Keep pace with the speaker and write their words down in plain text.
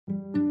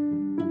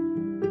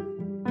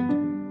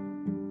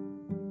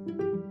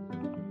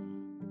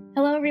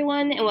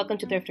everyone, and welcome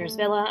to Thrifters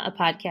Villa, a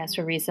podcast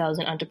for resellers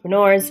and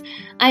entrepreneurs.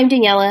 I'm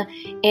Daniela,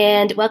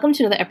 and welcome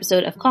to another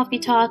episode of Coffee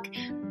Talk.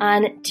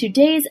 On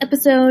today's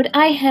episode,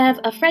 I have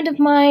a friend of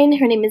mine.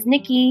 Her name is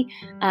Nikki.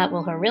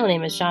 Her real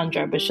name is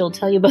Chandra, but she'll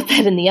tell you about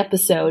that in the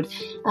episode.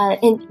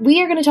 And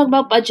we are going to talk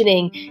about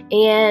budgeting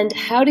and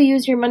how to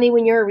use your money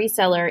when you're a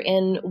reseller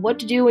and what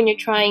to do when you're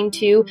trying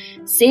to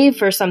save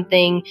for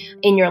something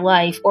in your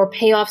life or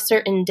pay off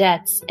certain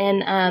debts.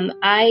 And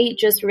I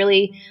just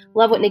really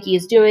love what Nikki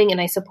is doing, and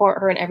I support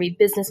her in every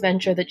business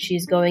venture that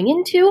she's going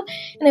into.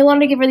 And I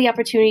wanted to give her the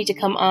opportunity to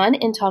come on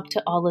and talk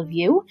to all of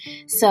you.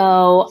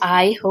 So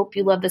I hope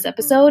you love this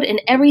episode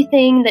and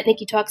everything that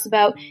Nikki talks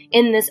about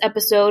in this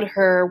episode.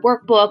 Her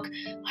workbook,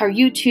 her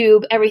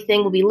YouTube,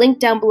 everything will be linked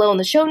down below in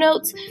the show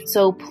notes.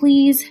 So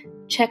please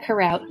check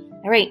her out.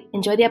 All right,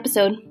 enjoy the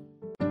episode.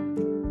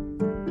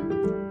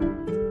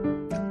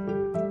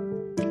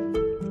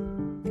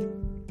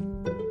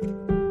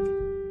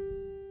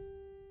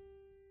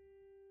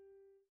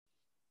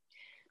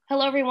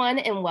 Hello, everyone,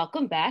 and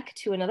welcome back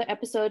to another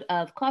episode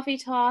of Coffee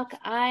Talk.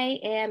 I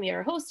am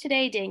your host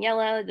today,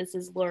 Daniela. This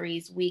is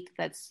Lori's week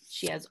that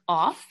she has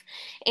off.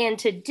 And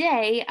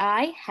today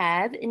I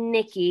have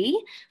Nikki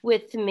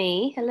with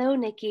me. Hello,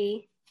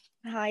 Nikki.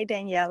 Hi,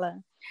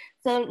 Daniela.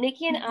 So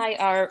Nikki and I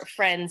are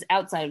friends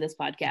outside of this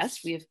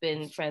podcast. We have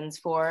been friends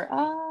for,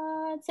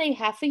 I'd say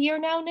half a year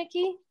now,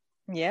 Nikki.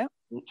 Yeah.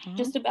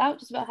 Just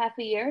about half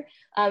a year.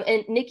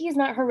 And Nikki is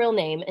not her real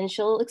name, and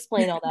she'll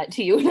explain all that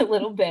to you in a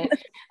little bit.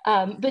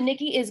 But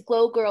Nikki is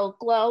Glow Girl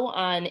Glow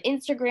on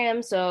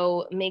Instagram,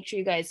 so make sure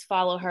you guys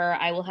follow her.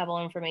 I will have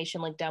all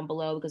information linked down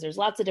below because there's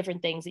lots of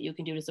different things that you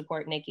can do to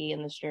support Nikki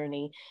in this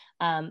journey.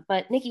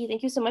 But Nikki,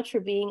 thank you so much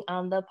for being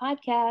on the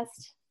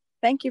podcast.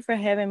 Thank you for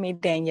having me,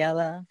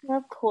 Daniela.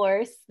 Of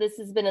course. This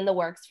has been in the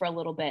works for a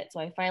little bit, so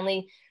I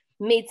finally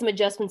made some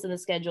adjustments in the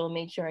schedule and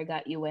made sure I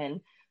got you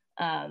in.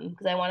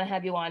 Because I want to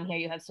have you on here.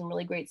 You have some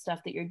really great stuff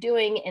that you're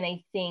doing, and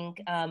I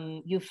think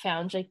you've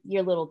found like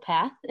your little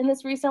path in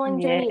this reselling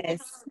journey.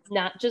 Yes. It's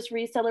not just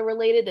reseller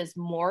related. There's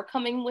more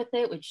coming with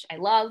it, which I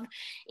love,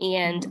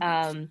 and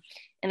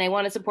I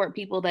want to support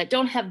people that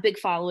don't have big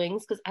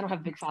followings, because I don't have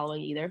a big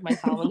following either. My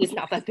following is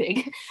not that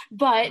big,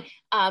 but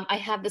I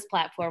have this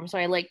platform, so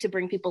I like to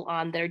bring people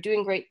on that are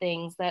doing great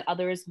things that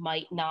others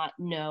might not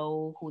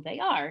know who they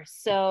are.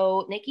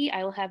 So, Nikki,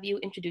 I will have you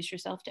introduce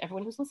yourself to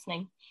everyone who's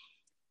listening.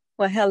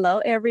 Well, hello,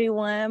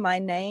 everyone. My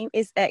name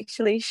is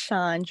actually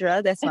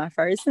Chandra. That's my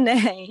first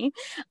name.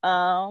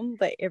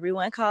 But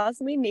everyone calls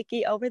me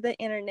Nikki over the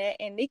internet.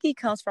 And Nikki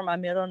comes from my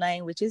middle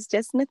name, which is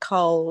just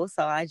Nicole.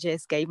 So I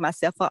just gave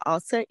myself an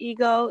alter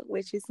ego,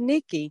 which is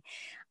Nikki.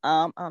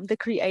 I'm the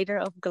creator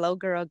of Glow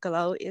Girl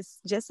Glow. It's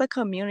just a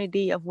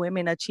community of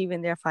women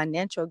achieving their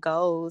financial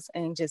goals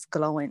and just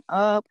glowing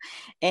up.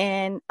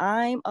 And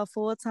I'm a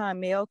full-time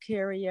mail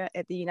carrier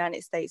at the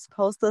United States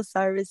Postal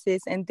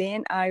Services. And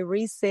then I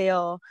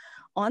resell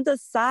on the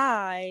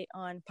side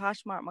on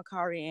Poshmark,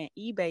 Mercari, and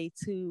eBay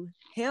to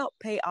help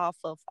pay off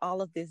of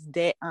all of this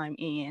debt I'm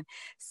in.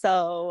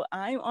 So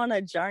I'm on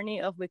a journey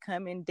of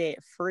becoming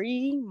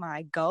debt-free.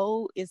 My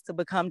goal is to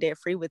become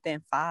debt-free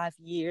within 5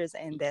 years,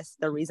 and that's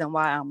the reason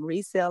why I'm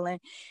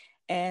reselling.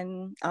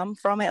 And I'm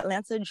from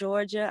Atlanta,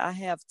 Georgia. I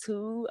have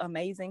 2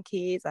 amazing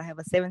kids. I have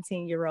a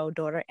 17-year-old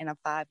daughter and a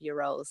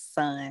 5-year-old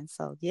son.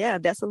 So yeah,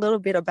 that's a little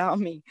bit about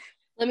me.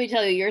 Let me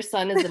tell you, your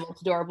son is the most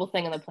adorable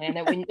thing on the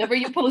planet. Whenever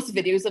you post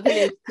videos of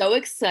him, he's so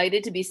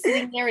excited to be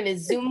sitting there in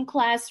his Zoom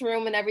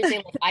classroom and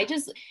everything.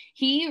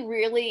 He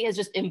really has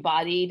just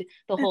embodied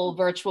the whole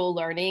virtual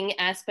learning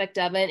aspect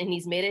of it. And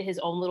he's made it his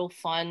own little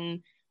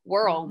fun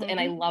world. And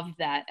I love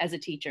that as a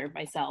teacher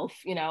myself.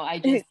 I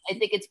think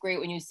it's great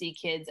when you see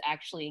kids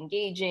actually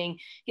engaging.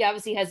 He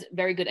obviously has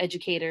very good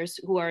educators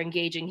who are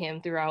engaging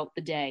him throughout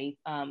the day,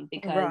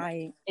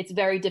 because it's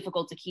very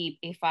difficult to keep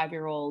a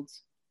 5-year-old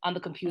on the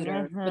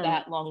computer for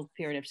that long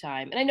period of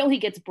time. And I know he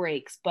gets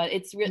breaks, but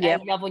it's really, I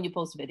love when you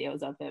post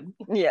videos of him.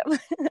 Yeah.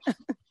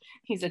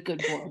 He's a good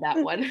boy, that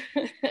one.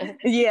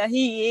 Yeah,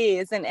 he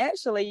is. And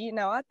actually,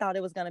 I thought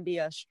it was going to be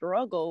a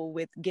struggle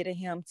with getting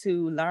him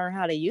to learn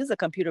how to use a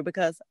computer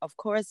because, of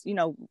course,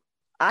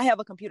 I have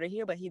a computer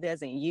here, but he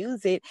doesn't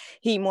use it.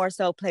 He more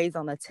so plays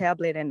on the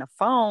tablet and the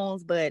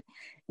phones, but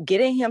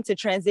getting him to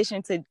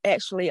transition to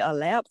actually a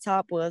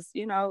laptop was,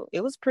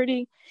 it was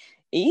pretty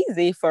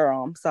easy for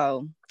him.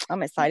 So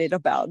I'm excited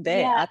about that.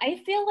 Yeah, I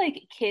feel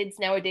like kids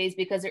nowadays,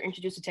 because they're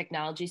introduced to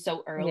technology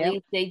so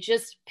early, they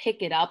just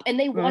pick it up and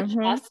they watch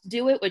us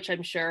do it, which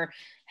I'm sure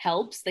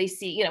helps. They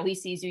see, he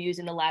sees you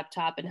using the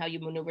laptop and how you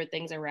maneuver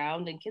things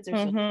around, and kids are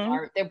so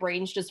smart. Their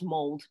brains just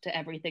mold to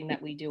everything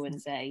that we do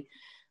and say.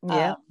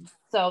 Yeah.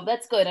 So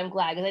that's good. I'm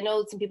glad, because I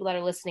know some people that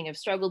are listening have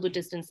struggled with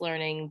distance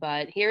learning,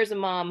 but here's a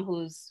mom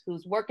who's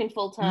working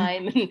full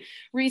time and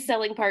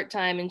reselling part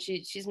time, and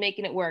she's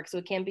making it work. So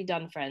it can be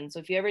done, friends. So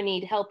if you ever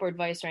need help or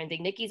advice or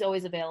anything, Nikki's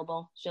always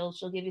available. She'll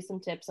give you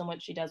some tips on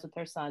what she does with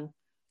her son.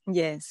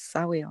 Yes,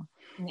 I will.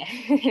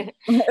 Yeah.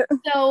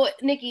 So,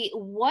 Nikki,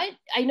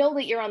 I know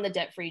that you're on the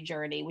debt-free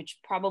journey, which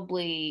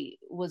probably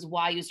was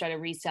why you started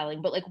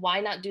reselling, but like,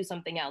 why not do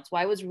something else?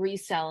 Why was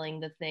reselling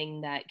the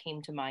thing that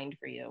came to mind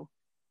for you?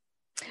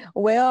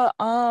 Well,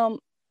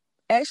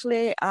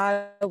 actually,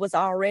 I was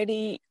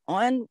already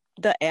on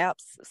the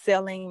apps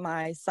selling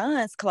my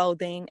son's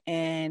clothing,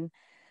 and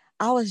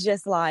I was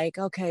just like,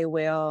 okay,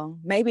 well,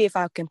 maybe if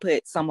I can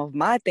put some of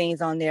my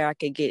things on there, I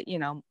could get,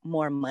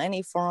 more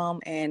money from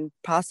and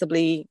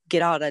possibly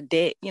get out of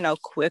debt,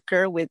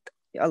 quicker with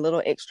a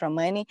little extra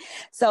money.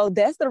 So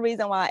that's the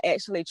reason why I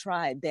actually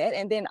tried that.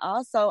 And then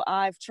also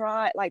I've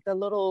tried like the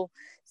little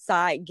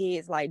side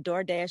gigs like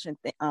DoorDash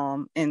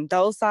and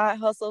those side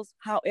hustles.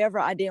 However,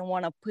 I didn't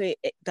want to put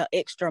the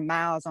extra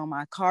miles on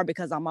my car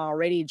because I'm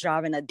already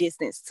driving a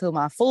distance to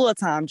my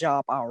full-time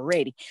job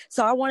already.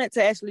 So I wanted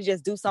to actually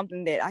just do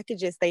something that I could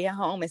just stay at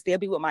home and still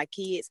be with my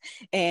kids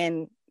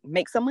and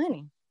make some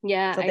money.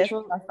 Yeah, So that's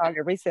when I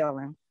started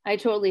reselling. I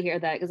totally hear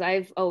that because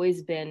I've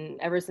always been,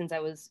 ever since I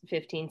was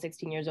 15,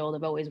 16 years old,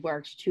 I've always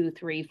worked 2,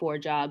 3, 4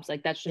 jobs.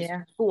 Like that's just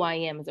who I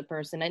am as a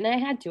person. And I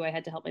had to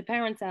help my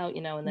parents out,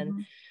 and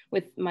then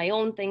with my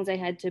own things I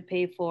had to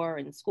pay for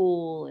and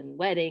school and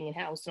wedding and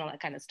house and all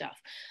that kind of stuff.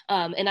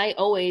 And I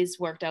always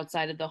worked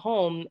outside of the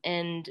home,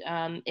 and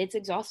it's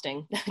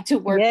exhausting to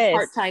work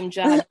part-time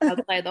jobs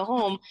outside the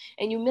home,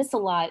 and you miss a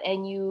lot,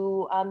 and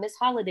you miss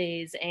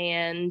holidays,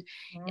 and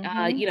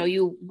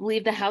you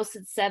leave the house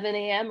at 7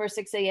 a.m. or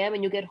 6 a.m.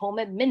 and you get home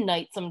at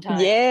midnight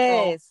sometimes.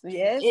 Yes, so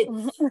yes.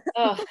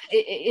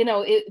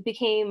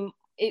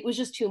 It was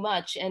just too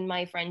much. And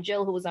my friend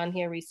Jill, who was on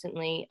here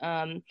recently,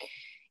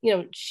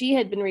 she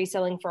had been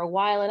reselling for a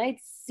while, and I'd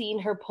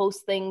seen her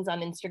post things on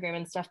Instagram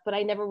and stuff, but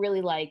I never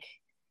really like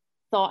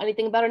thought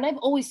anything about it. And I've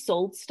always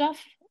sold stuff.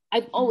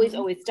 I've always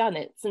done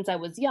it since I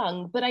was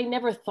young, but I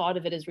never thought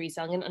of it as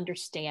reselling and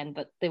understand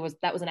that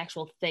that was an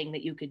actual thing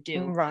that you could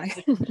do.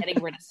 Right. Getting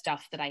rid of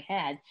stuff that I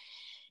had.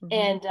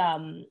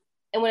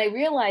 And when I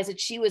realized that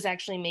she was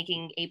actually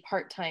making a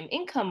part-time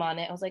income on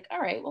it, I was like,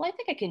 all right, well, I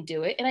think I can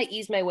do it. And I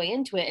eased my way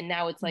into it. And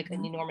now it's like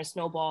an enormous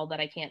snowball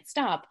that I can't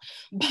stop.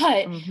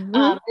 But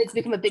it's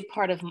become a big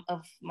part of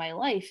my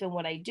life and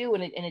what I do.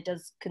 And it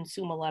does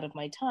consume a lot of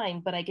my time,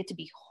 but I get to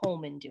be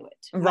home and do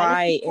it.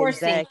 Right, sourcing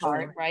exactly.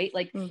 part, right?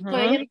 Like, so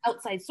I am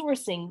outside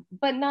sourcing,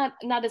 but not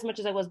as much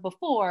as I was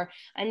before.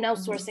 I'm now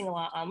sourcing a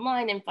lot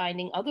online and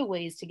finding other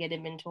ways to get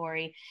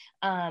inventory.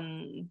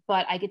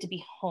 But I get to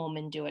be home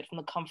and do it from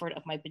the comfort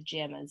of my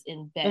pajamas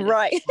in bed,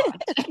 right?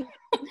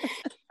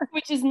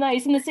 Which is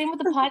nice. And the same with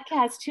the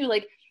podcast too.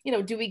 Like,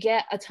 do we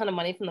get a ton of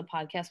money from the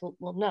podcast?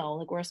 Well, no.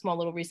 Like, we're a small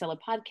little reseller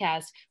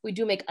podcast. We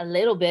do make a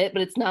little bit,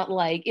 but it's not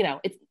like,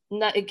 it's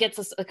not, it gets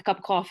us like a cup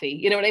of coffee.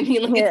 You know what I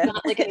mean? Like, it's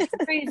not like anything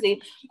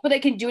crazy, but I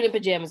can do it in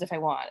pajamas if I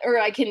want, or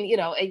I can,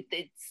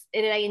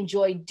 and I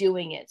enjoy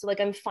doing it. So like,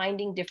 I'm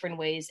finding different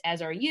ways,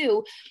 as are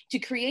you, to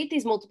create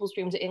these multiple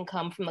streams of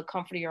income from the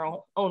comfort of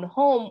your own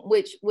home,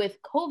 which with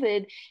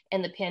COVID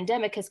and the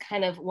pandemic has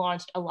kind of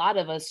launched a lot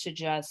of us to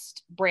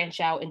just branch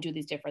out and do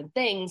these different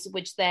things,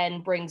 which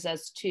then brings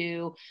us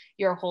to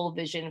your whole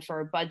vision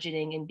for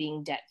budgeting and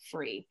being debt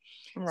free.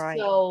 Right.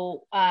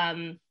 So,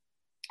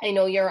 I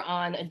know you're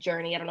on a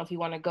journey. I don't know if you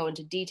want to go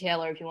into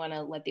detail or if you want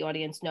to let the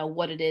audience know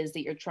what it is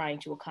that you're trying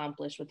to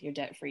accomplish with your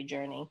debt-free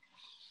journey.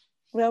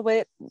 Well,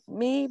 with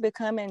me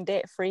becoming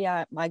debt-free,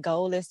 my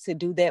goal is to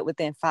do that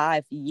within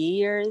 5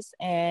 years.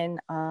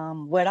 And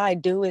what I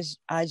do is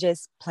I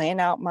just plan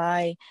out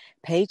my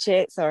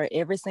paychecks, or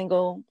every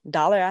single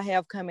dollar I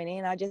have coming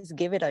in, I just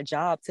give it a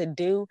job to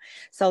do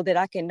so that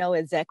I can know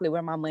exactly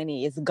where my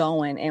money is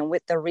going. And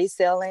with the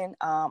reselling,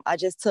 I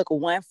just took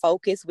one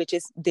focus, which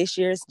is this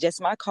year's just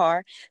my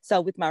car.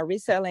 So with my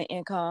reselling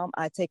income,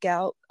 I take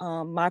out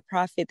my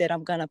profit that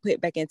I'm going to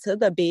put back into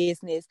the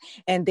business,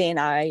 and then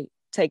I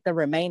take the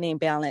remaining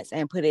balance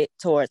and put it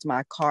towards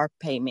my car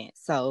payment.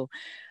 So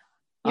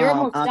you're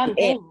almost done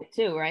paying it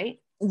too, right?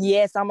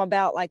 Yes, I'm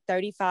about like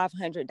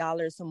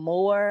 $3,500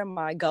 more.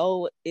 My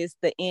goal is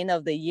the end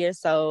of the year,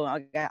 so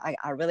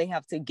I really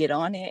have to get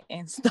on it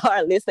and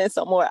start listing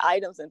some more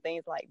items and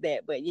things like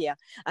that. But yeah,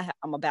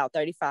 I'm about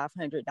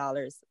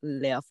 $3,500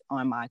 left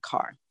on my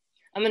car.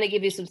 I'm going to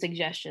give you some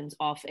suggestions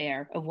off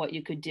air of what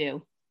you could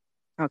do.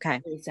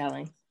 Okay.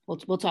 Reselling.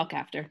 We'll talk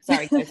after.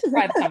 Sorry, guys.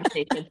 Private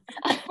conversation.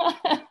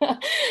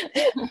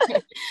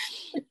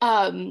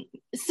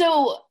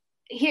 So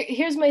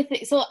here's my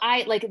thing. So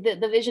I like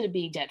the vision of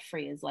being debt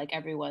free is like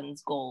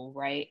everyone's goal,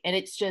 right? And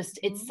it's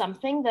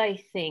something that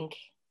I think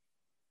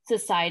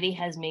society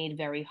has made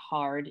very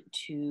hard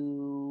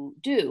to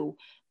do.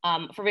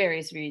 For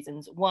various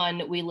reasons.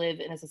 One, we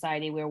live in a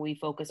society where we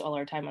focus all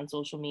our time on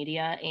social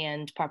media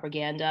and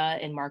propaganda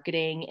and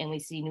marketing, and we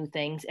see new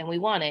things and we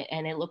want it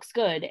and it looks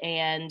good.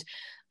 And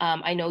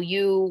I know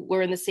you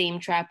were in the same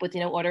trap with,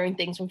 ordering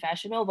things from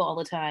Fashion Nova all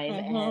the time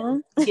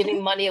and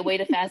giving money away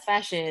to fast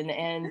fashion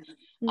and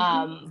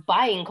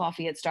buying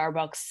coffee at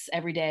Starbucks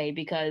every day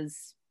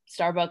because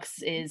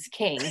Starbucks is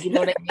king. You know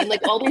what I mean?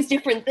 Like all these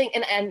different things,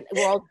 and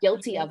we're all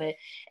guilty of it.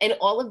 And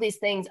all of these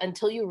things,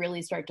 until you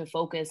really start to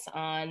focus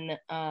on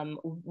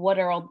what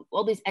are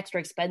all these extra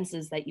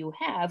expenses that you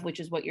have, which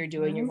is what you're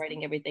doing, you're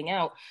writing everything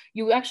out.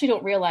 You actually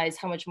don't realize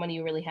how much money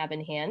you really have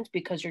in hand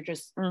because you're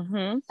just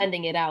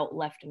sending it out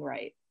left and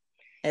right.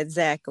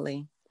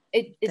 Exactly.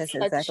 That's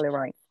exactly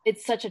right.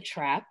 It's such a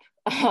trap.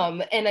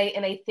 And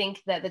I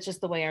think that that's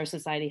just the way our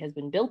society has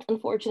been built,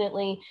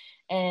 unfortunately.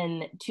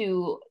 And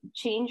to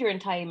change your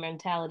entire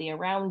mentality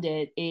around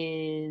it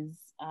is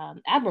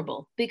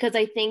admirable, because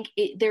I think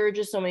there are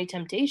just so many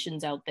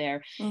temptations out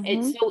there.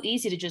 It's so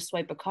easy to just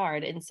swipe a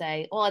card and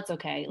say, "Well, it's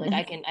okay. Like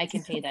I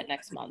can pay that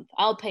next month.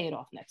 I'll pay it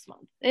off next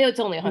month. It's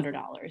only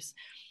 $100."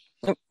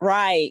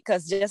 Right,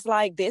 because just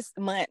like this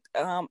month,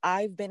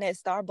 I've been at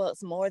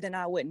Starbucks more than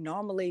I would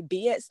normally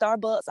be at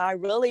Starbucks. I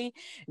really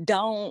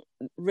don't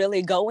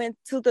really go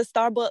into the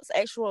Starbucks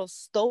actual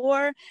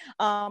store.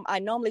 I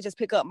normally just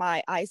pick up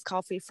my iced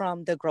coffee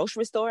from the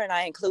grocery store, and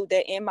I include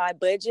that in my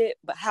budget.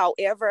 But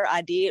however,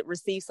 I did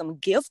receive some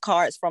gift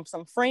cards from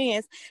some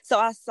friends, so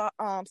I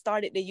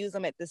started to use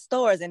them at the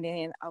stores, and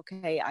then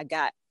I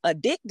got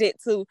addicted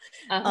to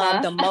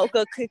the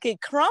mocha cookie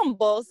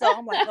crumble. So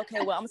I'm like,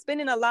 okay, well, I'm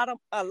spending a lot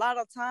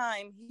of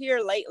time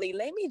here lately.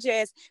 Let me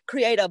just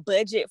create a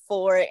budget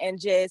for it, and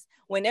just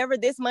whenever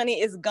this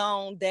money is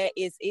gone, that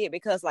is it.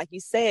 Because like you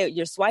said,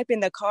 you're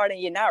swiping the card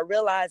and you're not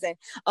realizing,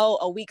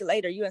 a week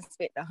later you have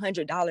spent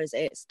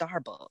 $100 at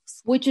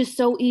Starbucks, which is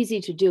so easy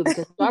to do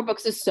because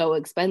Starbucks is so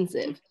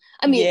expensive.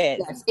 I mean,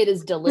 yes, it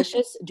is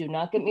delicious. Do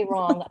not get me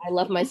wrong. I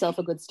love myself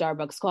a good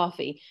Starbucks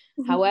coffee.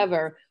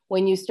 However,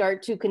 when you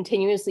start to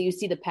continuously, you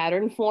see the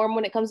pattern form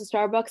when it comes to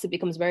Starbucks, it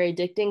becomes very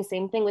addicting.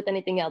 Same thing with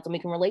anything else. And we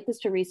can relate this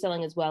to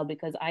reselling as well,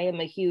 because I am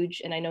a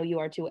huge, and I know you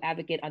are too,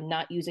 advocate on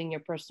not using your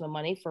personal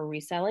money for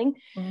reselling.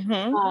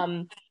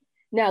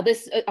 Now,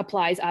 this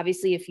applies,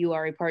 obviously, if you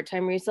are a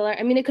part-time reseller.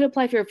 I mean, it could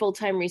apply if you're a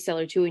full-time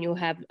reseller, too, and you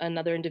have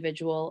another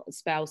individual,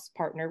 spouse,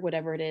 partner,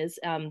 whatever it is,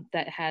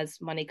 that has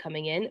money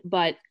coming in.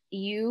 But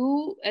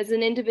you, as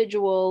an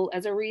individual,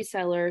 as a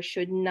reseller,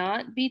 should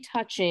not be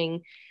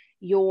touching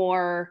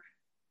your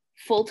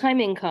full-time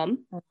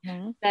income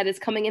that is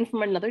coming in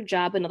from another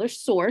job, another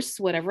source,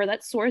 whatever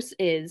that source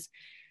is,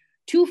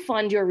 to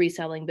fund your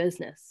reselling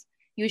business.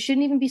 You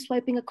shouldn't even be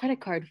swiping a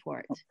credit card for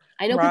it.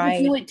 I know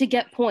people do it to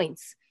get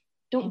points.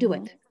 Don't do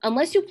it.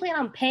 Unless you plan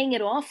on paying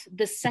it off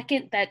the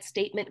second that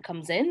statement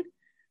comes in.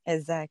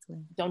 Exactly.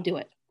 Don't do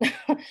it.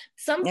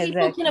 Some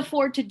people can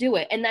afford to do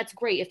it, and that's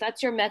great. If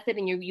that's your method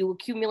and you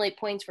accumulate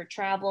points for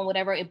travel and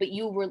whatever, but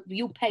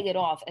you pay it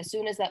off as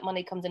soon as that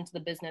money comes into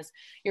the business,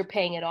 you're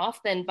paying it off,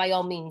 then by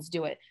all means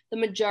do it. The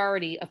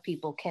majority of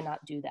people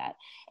cannot do that.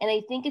 And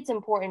I think it's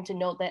important to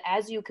note that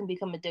as you can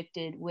become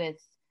addicted with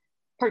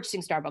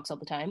purchasing Starbucks all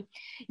the time,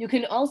 you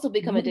can also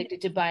become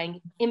addicted to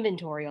buying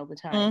inventory all the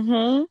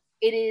time.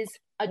 It is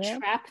a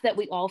trap that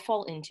we all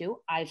fall into.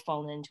 I've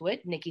fallen into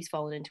it. Nikki's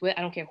fallen into it.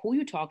 I don't care who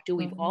you talk to.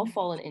 We've all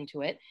fallen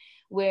into it,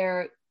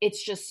 where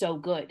it's just so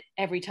good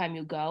every time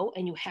you go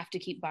and you have to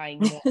keep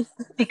buying more.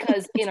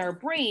 Because in our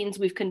brains,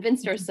 we've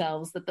convinced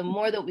ourselves that the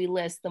more that we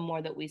list, the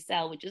more that we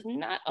sell, which is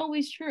not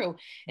always true.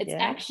 It's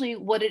actually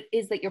what it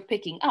is that you're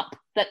picking up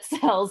that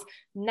sells,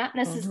 not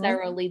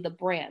necessarily the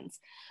brands,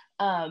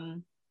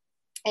 and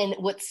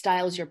what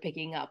styles you're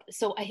picking up.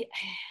 So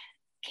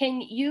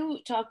can you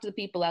talk to the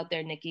people out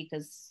there, Nikki,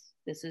 because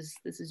this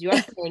is your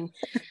thing,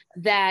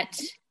 that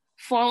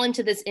fall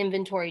into this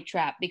inventory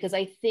trap? Because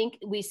I think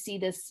we see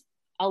this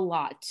a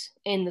lot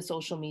in the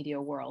social media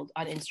world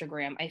on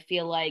Instagram. I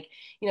feel like,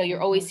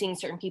 you're always seeing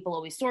certain people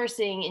always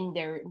sourcing, and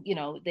they're,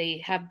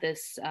 they have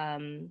this,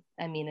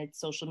 it's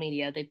social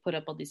media. They put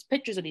up all these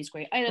pictures of these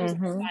great items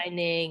they're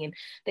finding, and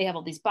they have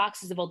all these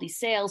boxes of all these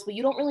sales, but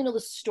you don't really know the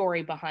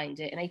story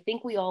behind it. And I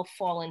think we all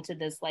fall into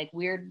this like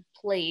weird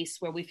place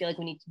where we feel like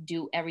we need to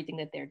do everything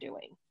that they're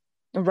doing.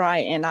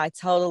 Right. And I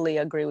totally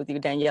agree with you,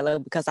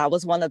 Daniela, because I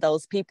was one of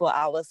those people.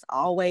 I was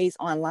always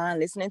online,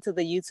 listening to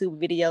the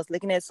YouTube videos,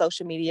 looking at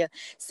social media,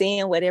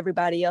 seeing what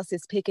everybody else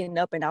is picking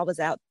up. And I was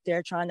out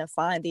there trying to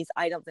find these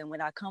items. And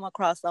when I come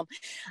across them,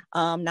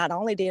 not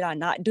only did I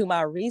not do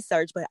my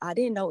research, but I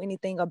didn't know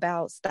anything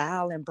about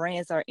style and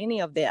brands or any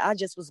of that. I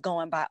just was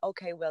going by,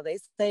 okay, well, they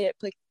say it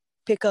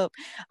pick up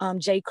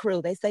J.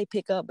 Crew. They say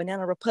pick up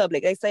Banana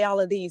Republic. They say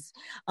all of these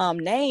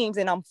names,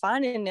 and I'm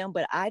finding them,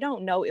 but I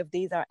don't know if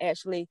these are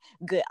actually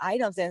good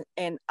items,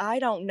 and I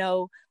don't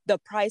know the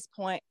price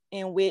point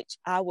in which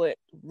I would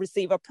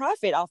receive a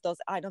profit off those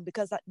items,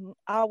 because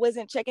I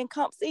wasn't checking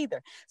comps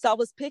either. So I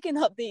was picking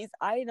up these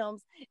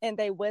items and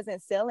they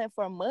wasn't selling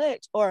for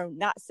much or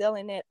not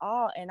selling at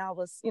all, and I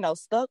was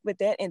stuck with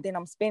that, and then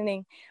I'm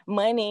spending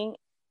money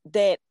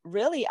that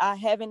really I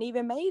haven't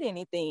even made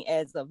anything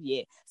as of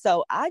yet.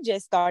 So I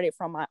just started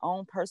from my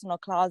own personal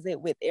closet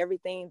with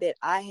everything that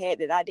I had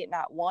that I did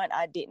not want,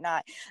 I did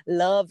not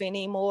love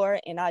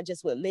anymore, and I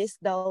just would list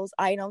those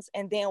items.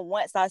 And then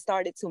once I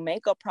started to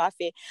make a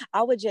profit,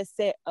 I would just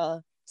set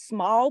a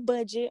small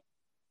budget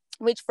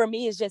which for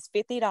me is just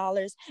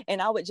 $50.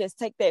 And I would just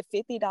take that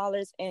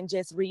 $50 and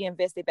just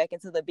reinvest it back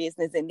into the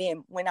business. And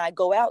then when I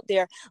go out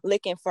there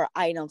looking for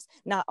items,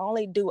 not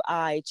only do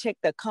I check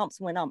the comps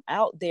when I'm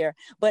out there,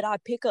 but I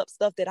pick up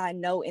stuff that I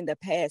know in the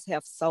past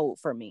have sold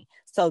for me.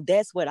 So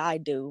that's what I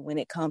do when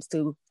it comes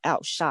to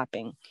out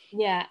shopping.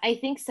 Yeah, I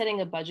think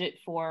setting a budget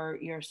for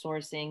your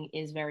sourcing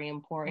is very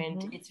important.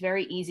 Mm-hmm. It's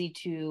very easy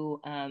to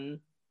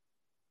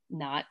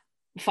not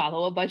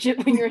follow a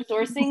budget when you're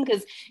sourcing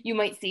because you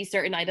might see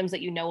certain items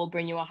that you know will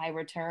bring you a high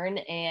return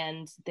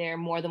and they're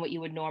more than what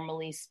you would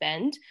normally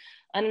spend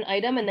on an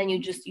item, and then you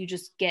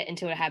just get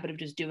into a habit of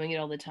just doing it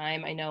all the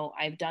time. I know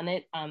I've done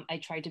it. I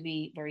try to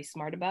be very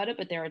smart about it,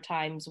 but there are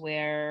times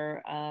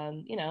where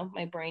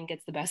my brain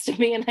gets the best of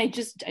me and I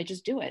just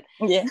do it.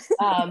 Yeah.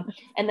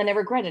 And then I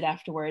regret it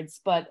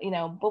afterwards. But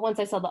once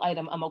I sell the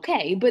item, I'm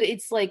okay. But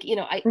it's like,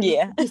 you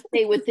Yeah. just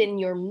stay within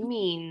your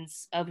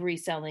means of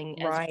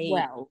reselling as Right.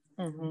 well.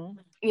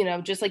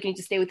 Mm-hmm. Just like you need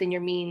to stay within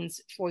your means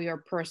for your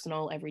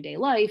personal everyday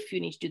life, you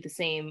need to do the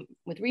same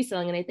with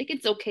reselling. And I think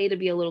it's okay to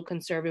be a little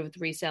conservative with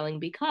reselling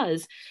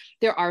because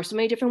there are so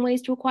many different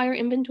ways to acquire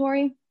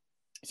inventory.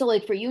 So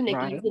like for you, Nikki,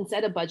 Right. you can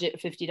set a budget of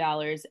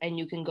 $50 and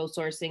you can go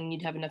sourcing.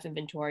 You'd have enough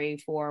inventory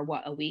for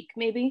what, a week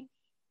maybe?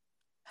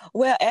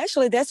 Well,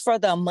 actually, that's for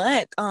the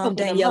month, Oh, for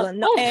the Daniela. month.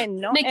 No, Oh, and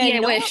no, Nikki, and I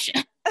no. wish.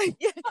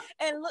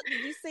 And look,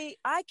 you see,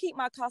 I keep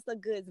my cost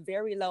of goods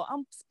very low.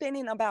 I'm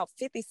spending about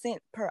 50 cents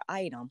per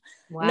item.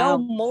 No Wow.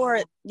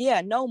 more,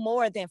 no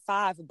more than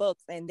 $5.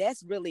 And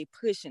that's really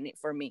pushing it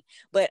for me.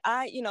 But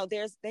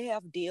they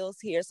have deals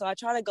here. So I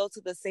try to go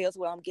to the sales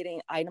where I'm getting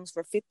items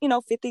for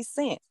 50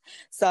 cents.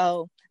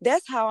 So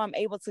that's how I'm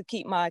able to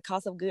keep my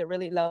cost of good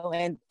really low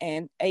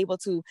and able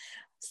to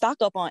stock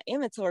up on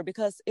inventory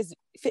because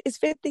it's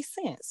 50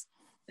 cents.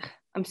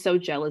 I'm so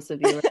jealous of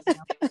you right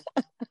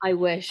now. I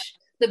wish.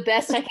 The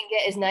best I can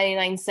get is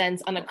 99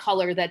 cents on a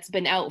color that's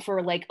been out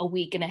for like a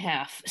week and a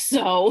half.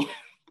 So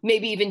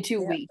maybe even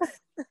 2 weeks.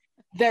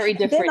 Very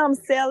Then different. I'm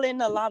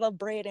selling a lot of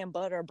bread and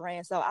butter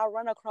brands. So I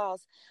run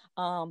across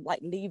like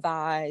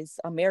Levi's,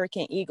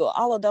 American Eagle,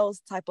 all of those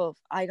type of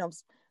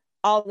items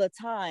all the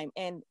time.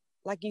 And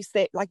like you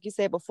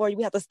said before,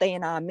 we have to stay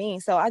in our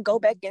means. So I go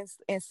back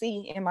and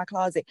see in my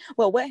closet,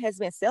 well, what has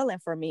been selling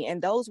for me?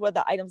 And those were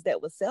the items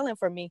that was selling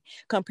for me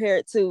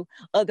compared to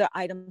other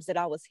items that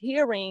I was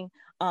hearing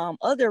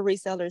other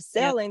resellers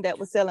selling that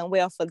was selling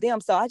well for them.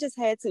 So I just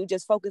had to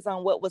just focus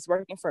on what was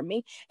working for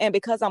me. And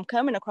because I'm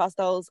coming across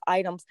those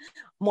items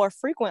more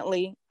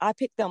frequently, I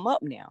pick them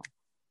up now.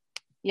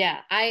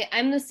 Yeah,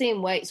 I'm the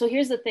same way. So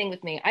here's the thing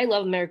with me. I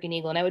love American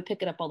Eagle and I would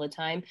pick it up all the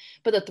time.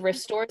 But the thrift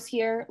stores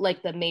here,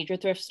 like the major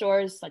thrift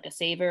stores, like a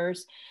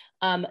Savers,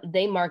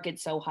 they market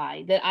so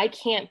high that I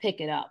can't pick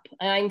it up.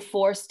 And I'm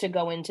forced to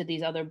go into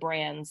these other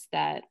brands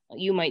that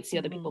you might see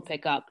other people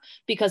pick up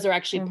because they're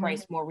actually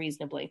priced more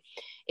reasonably.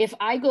 If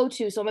I go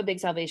to, so I'm a big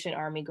Salvation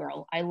Army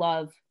girl. I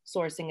love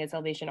sourcing at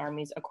Salvation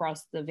Armies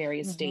across the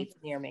various states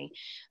near me.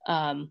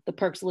 The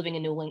perks of living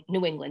in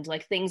New England,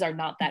 like things are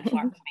not that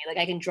far from me. Like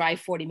I can drive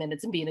 40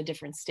 minutes and be in a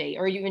different state,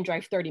 or you can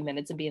drive 30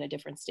 minutes and be in a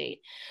different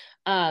state.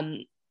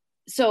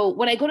 So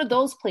when I go to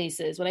those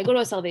places, when I go to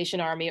a Salvation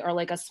Army or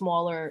like a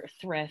smaller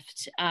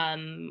thrift,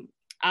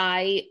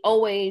 I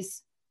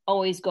always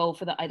go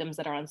for the items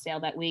that are on sale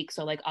that week.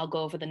 So like I'll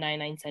go for the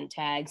 99-cent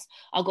tags.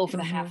 I'll go for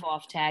the half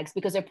off tags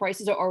because their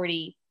prices are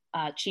already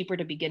cheaper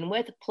to begin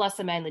with, plus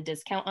I'm adding the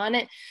discount on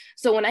it.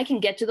 So when I can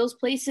get to those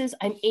places,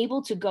 I'm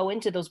able to go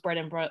into those bread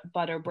and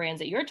butter brands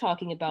that you're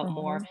talking about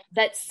more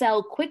that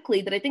sell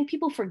quickly that I think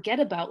people forget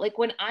about. Like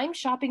when I'm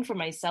shopping for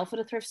myself at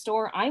a thrift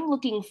store, I'm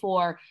looking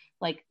for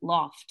like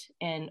Loft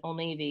and Old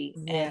Navy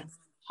and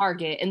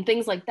Target and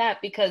things like that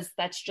because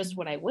that's just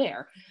what I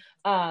wear.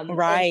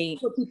 Right.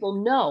 What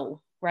people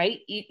know, right?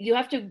 You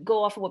have to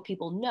go off of what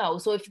people know.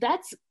 So if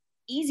that's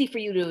easy for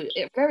you to,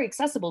 very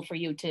accessible for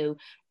you to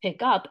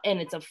pick up and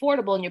it's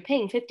affordable and you're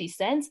paying 50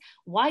 cents,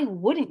 why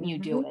wouldn't you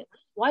do it?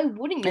 Why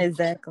wouldn't you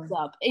exactly pick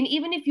up? And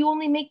even if you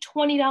only make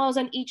 $20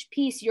 on each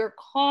piece, your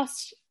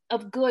cost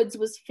of goods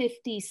was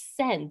 50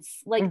 cents.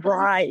 Like,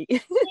 right.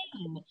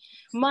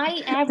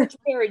 My average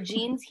pair of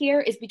jeans here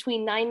is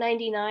between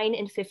 $9.99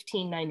 and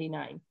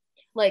 $15.99.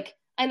 Like,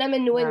 and I'm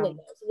in New England,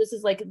 so this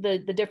is like the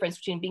difference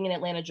between being in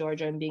Atlanta,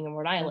 Georgia, and being in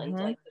Rhode Island.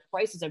 Like the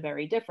prices are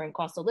very different.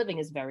 Cost of living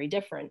is very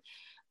different.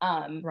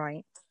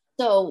 Right.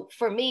 So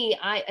for me,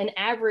 an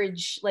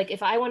average, like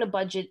if I want to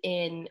budget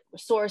in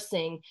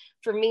sourcing,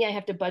 for me, I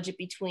have to budget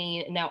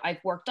between, now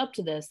I've worked up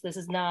to this. This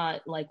is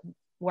not like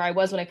where I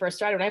was when I first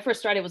started. When I first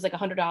started, it was like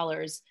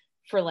 $100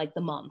 for like the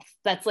month.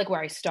 That's like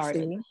where I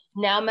started. See?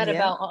 Now I'm at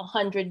about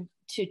 $100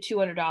 to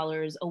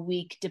 $200 a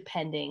week,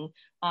 depending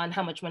on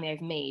how much money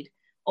I've made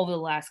over the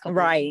last couple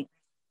of years.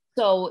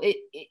 So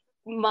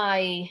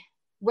my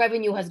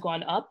revenue has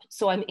gone up,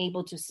 so I'm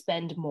able to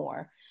spend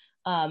more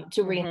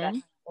to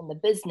reinvest in the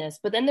business.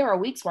 But then there are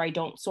weeks where I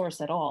don't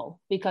source at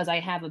all because I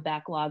have a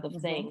backlog of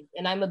things.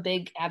 And I'm a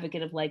big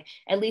advocate of like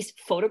at least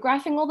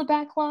photographing all the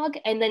backlog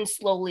and then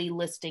slowly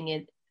listing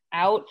it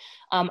out.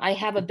 I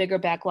have a bigger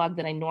backlog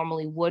than I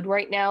normally would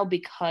right now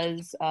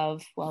because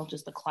of, well,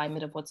 just the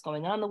climate of what's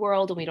going on in the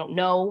world, and we don't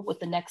know what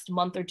the next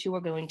month or two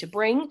are going to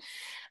bring.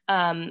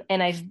 And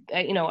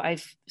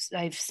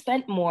I've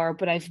spent more,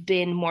 but I've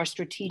been more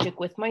strategic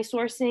with my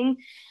sourcing.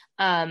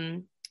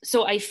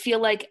 So I feel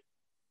like,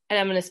 and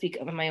I'm going to speak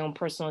of my own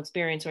personal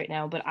experience right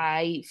now, but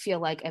I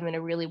feel like I'm in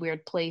a really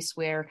weird place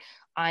where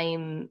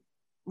I'm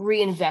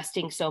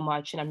reinvesting so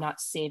much and I'm not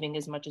saving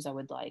as much as I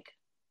would like.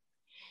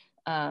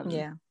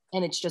 Yeah.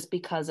 And it's just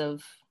because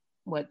of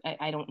what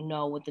I don't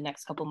know what the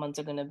next couple months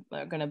are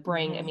gonna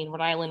bring. I mean,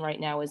 Rhode Island right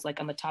now is like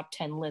on the top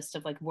 10 list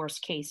of like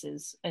worst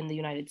cases in the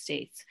United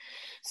States.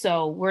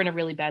 So we're in a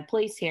really bad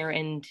place here,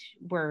 and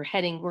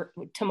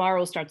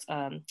tomorrow starts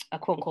a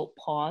quote unquote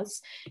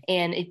pause,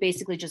 and it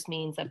basically just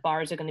means that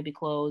bars are going to be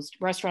closed,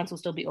 restaurants will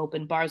still be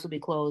open, bars will be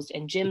closed,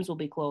 and gyms will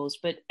be closed,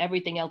 but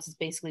everything else is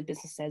basically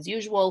business as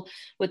usual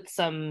with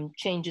some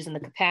changes in the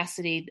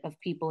capacity of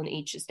people in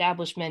each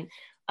establishment.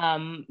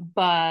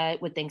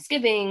 But with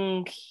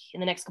Thanksgiving in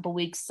the next couple of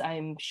weeks,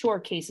 I'm sure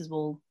cases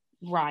will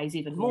rise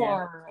even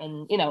more. Yeah.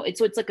 And,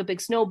 it's like a big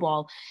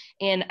snowball.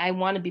 And I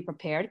want to be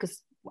prepared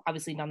because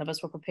obviously none of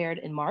us were prepared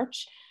in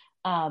March.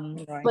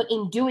 Right. But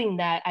in doing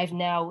that, I've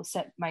now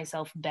set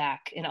myself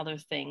back in other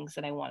things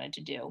that I wanted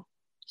to do.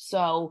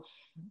 So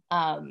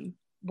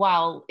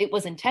while it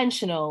was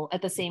intentional,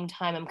 at the same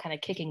time, I'm kind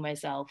of kicking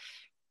myself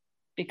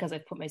because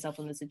I've put myself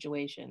in this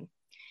situation.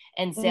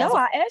 And no,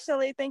 I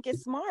actually think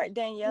it's smart,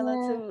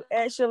 Daniela, to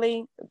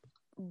actually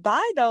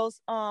buy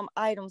those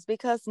items,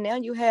 because now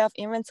you have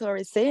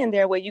inventory sitting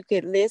there where you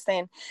could list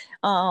and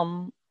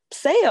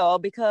sell,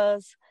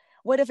 because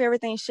what if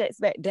everything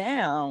shuts back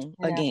down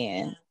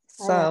again?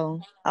 So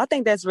I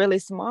think that's really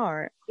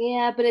smart.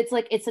 Yeah, but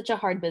it's such a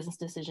hard business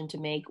decision to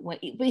make. But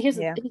here's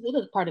the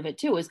other part of it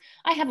too, is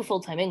I have a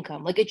full-time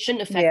income. Like, it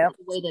shouldn't affect me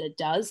the way that it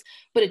does,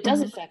 but it does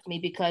affect me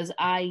because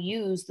I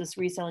use this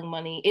reselling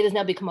money. It has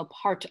now become a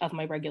part of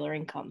my regular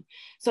income.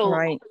 So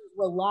I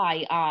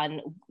rely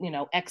on,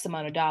 X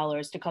amount of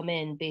dollars to come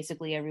in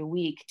basically every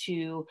week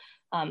to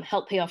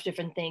help pay off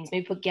different things,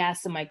 maybe put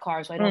gas in my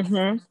car so I don't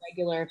have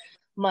regular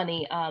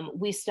money.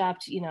 We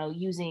stopped,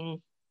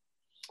 using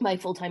my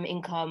full-time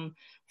income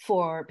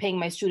for paying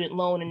my student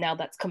loan, and now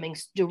that's coming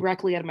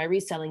directly out of my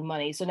reselling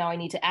money. So now I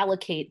need to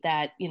allocate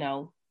that,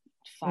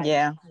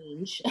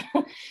 change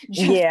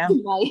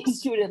to my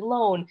student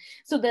loan.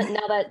 So that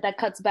now that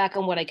cuts back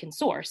on what I can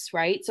source,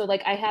 right? So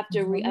like I have to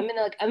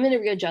I'm in a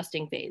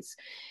readjusting phase.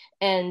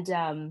 And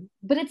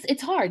but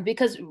it's hard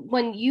because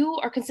when you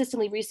are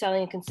consistently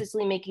reselling and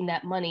consistently making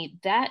that money,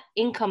 that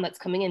income that's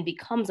coming in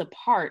becomes a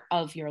part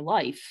of your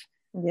life.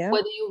 Yeah.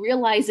 Whether you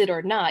realize it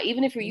or not,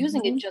 even if you're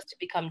using it just to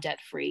become debt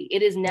free,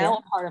 it is now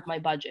a part of my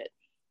budget.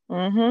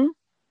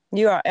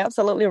 You are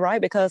absolutely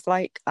right, because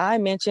like I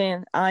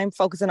mentioned, I'm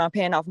focusing on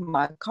paying off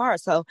my car.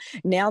 So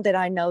now that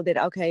I know that,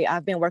 okay,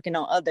 I've been working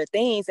on other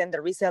things and the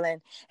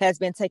reselling has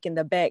been taking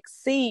the back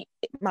seat,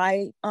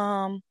 my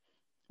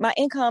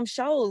income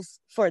shows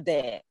for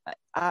that.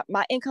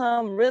 My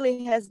income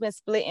really has been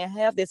split in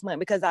half this month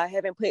because I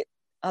haven't put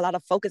a lot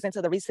of focus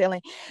into the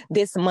reselling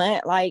this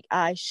month like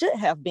I should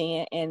have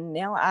been, and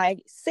now I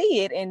see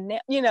it, and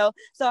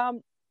so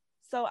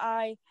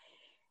I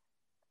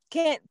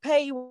can't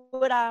pay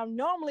what I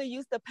normally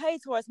used to pay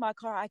towards my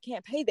car. I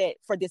can't pay that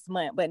for this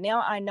month, but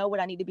now I know what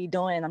I need to be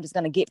doing, and I'm just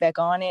going to get back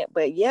on it.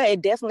 But yeah,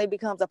 it definitely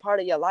becomes a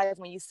part of your life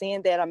when you're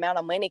seeing that amount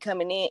of money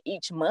coming in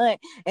each month,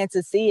 and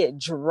to see it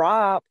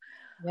drop.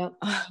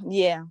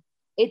 Yeah,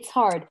 it's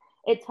hard.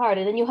 It's hard.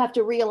 And then you have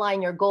to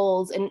realign your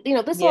goals. And,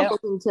 this all goes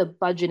into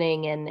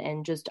budgeting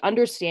and just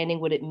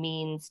understanding what it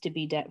means to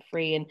be debt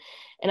free. And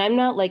I'm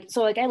not like,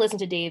 so like I listen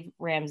to Dave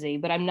Ramsey,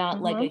 but I'm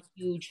not like a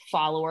huge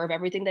follower of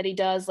everything that he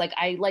does. Like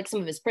I like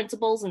some of his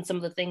principles and some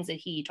of the things that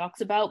he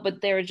talks about,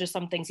 but there are just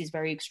some things he's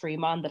very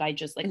extreme on that I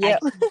just like, I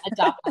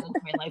adopt that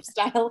into my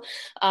lifestyle.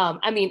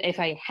 I mean, if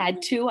I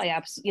had to,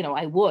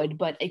 I would,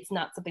 but it's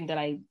not something that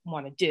I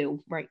want to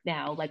do right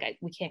now. Like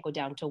we can't go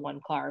down to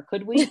one car.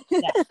 Could we?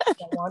 I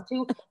want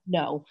to.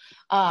 No,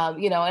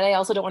 and I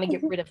also don't want to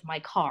get rid of my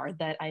car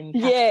that I'm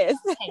paying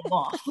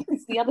off.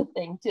 It's the other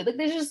thing too. Like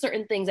there's just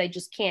certain things I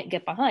just can't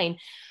get behind.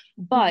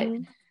 But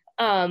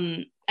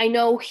I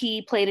know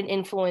he played an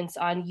influence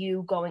on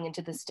you going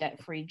into this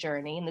debt-free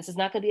journey. And this is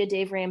not going to be a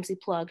Dave Ramsey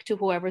plug to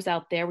whoever's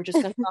out there. We're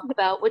just going to talk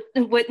about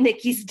what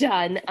Nikki's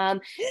done.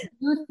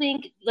 You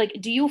think,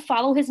 like, do you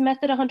follow his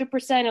method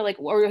 100%,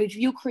 or have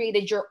you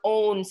created your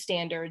own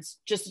standards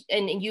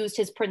and used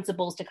his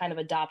principles to kind of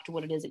adopt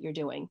what it is that you're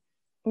doing?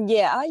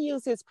 Yeah, I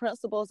use his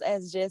principles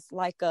as just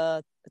like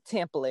a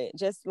template,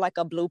 just like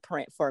a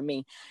blueprint for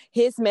me.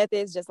 His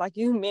methods, just like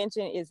you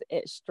mentioned, is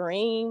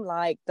extreme,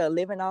 like the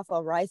living off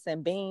of rice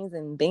and beans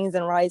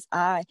and rice.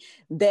 I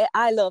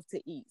love to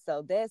eat.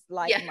 So that's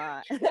like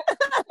my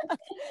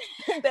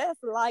that's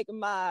like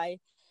my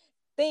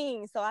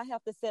thing. So I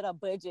have to set a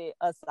budget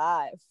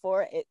aside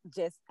for it,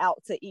 just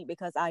out to eat,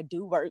 because I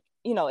do work,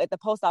 at the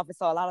post office.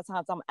 So a lot of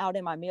times I'm out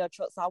in my meal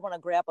truck. So I want to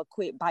grab a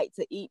quick bite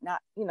to eat.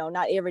 Not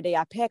every day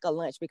I pack a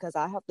lunch, because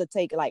I have to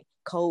take like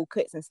cold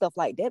cuts and stuff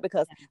like that,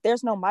 because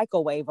there's no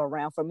microwave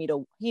around for me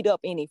to heat up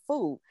any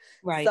food.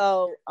 Right.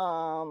 So,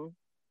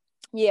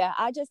 yeah,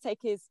 I just take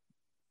his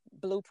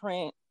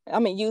blueprint.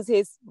 Use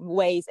his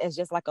ways as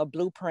just like a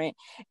blueprint,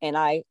 and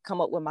I come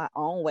up with my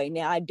own way.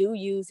 Now, I do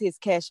use his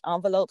cash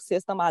envelope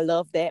system. I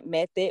love that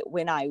method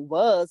when I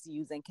was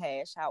using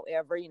cash.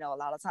 However, a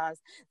lot of times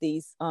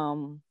these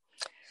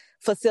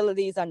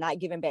facilities are not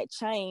giving back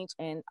change,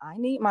 and I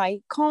need my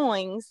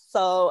coins.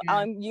 So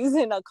I'm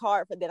using a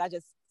card for that. I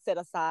just set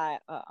aside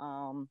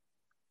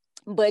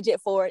budget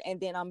for it, and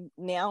then I'm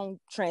now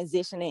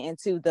transitioning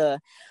into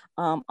the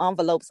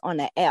envelopes on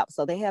the app.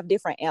 So they have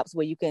different apps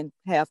where you can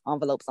have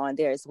envelopes on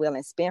there as well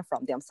and spend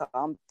from them. So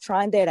I'm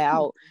trying that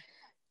out.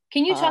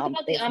 Can you talk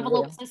about the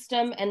envelope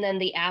system and then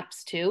the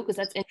apps too? Because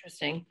that's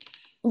interesting.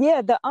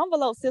 Yeah, the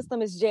envelope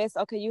system is just,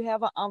 okay, you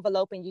have an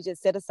envelope and you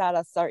just set aside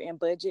a certain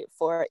budget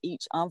for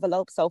each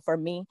envelope. So for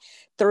me,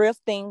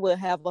 thrifting will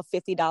have a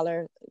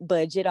 $50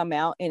 budget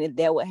amount, and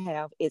that would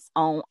have its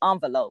own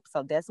envelope.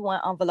 So that's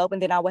one envelope.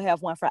 And then I will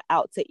have one for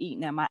out to eat.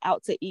 Now my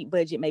out to eat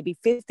budget may be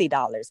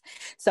 $50.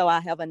 So I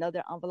have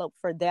another envelope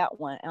for that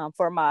one.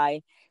 For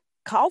my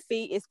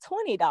coffee is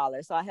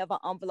 $20. So I have an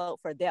envelope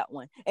for that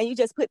one. And you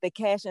just put the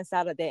cash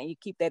inside of that, and you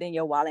keep that in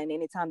your wallet. And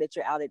anytime that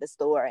you're out at the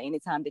store, or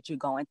anytime that you're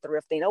going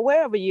thrifting, or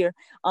wherever you're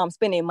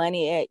spending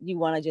money at, you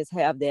want to just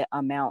have that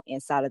amount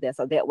inside of that.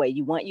 So that way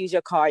you won't use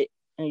your card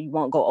and you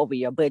won't go over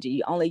your budget.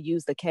 You only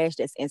use the cash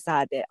that's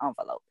inside that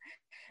envelope.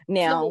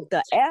 Now,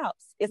 the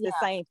apps, it's the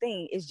same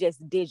thing. It's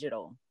just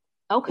digital.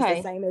 Okay.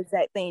 It's the same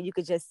exact thing. You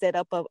could just set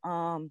up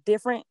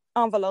different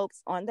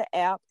envelopes on the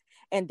app,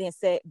 and then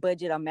set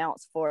budget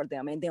amounts for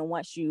them. And then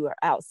once you are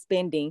out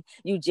spending,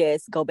 you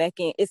just go back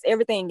in.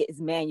 Everything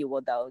is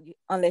manual though,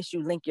 unless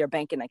you link your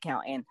banking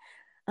account. And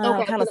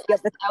kind of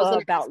skeptical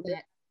about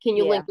that. Can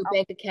you link the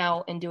bank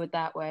account and do it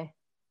that way?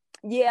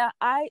 Yeah,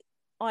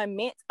 on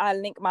Mint, I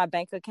link my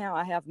bank account.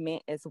 I have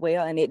Mint as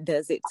well, and it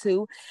does it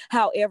too.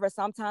 However,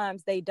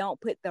 sometimes they don't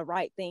put the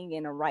right thing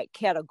in the right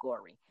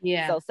category.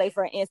 Yeah. So say,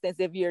 for instance,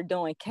 if you're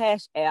doing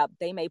Cash App,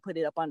 they may put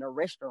it up under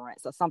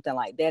restaurants or something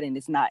like that, and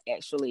it's not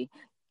actually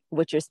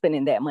what you're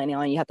spending that money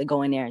on. You have to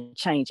go in there and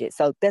change it.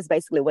 So that's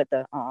basically what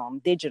the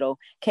digital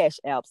cash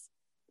apps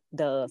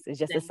does. It's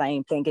just the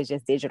same thing. It's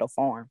just digital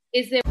form.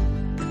 Is there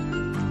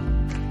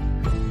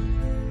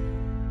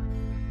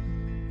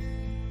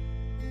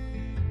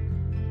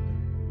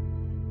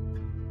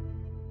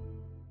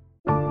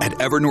At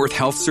Evernorth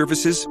Health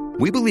Services,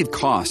 we believe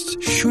costs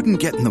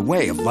shouldn't get in the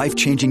way of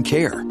life-changing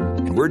care,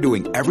 and we're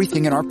doing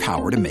everything in our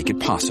power to make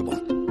it possible.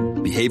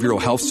 Behavioral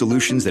health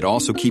solutions that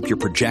also keep your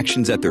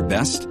projections at their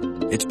best?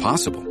 It's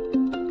possible.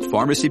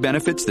 Pharmacy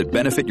benefits that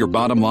benefit your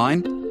bottom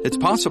line? It's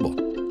possible.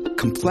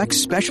 Complex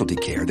specialty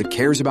care that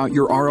cares about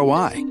your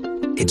ROI?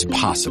 It's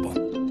possible.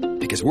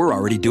 Because we're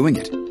already doing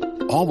it.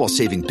 All while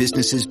saving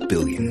businesses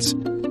billions.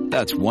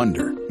 That's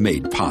Wonder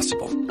made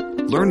possible.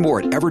 Learn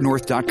more at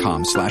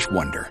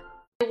evernorth.com/wonder.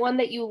 one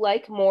that you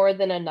like more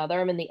than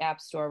another? I'm in the App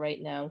Store right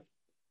now.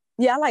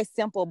 Yeah, I like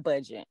Simple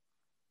Budget.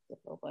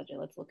 Simple Budget.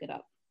 Let's look it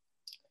up.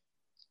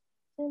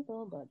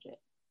 Simple Budget.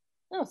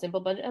 Oh, Simple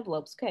Budget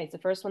envelopes. Okay, it's the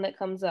first one that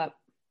comes up.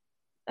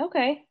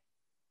 Okay.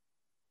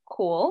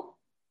 Cool.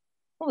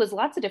 Well, there's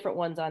lots of different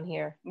ones on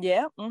here.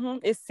 Yeah,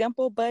 it's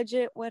Simple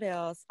Budget. What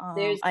else?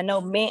 I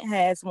know Mint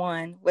has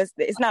one.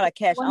 It's not a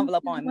cash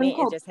envelope on Mint.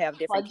 It just have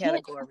different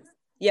categories.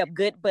 Yep,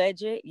 Good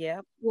Budget.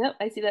 Yep. Yep,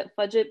 I see that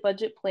budget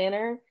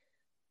planner.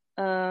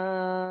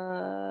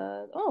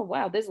 Oh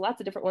wow, there's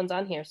lots of different ones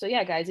on here. So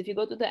yeah, guys, if you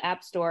go to the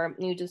App Store,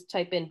 you just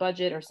type in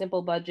budget or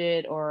Simple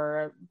Budget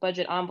or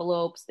budget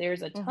envelopes.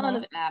 There's a ton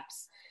of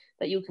apps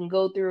that you can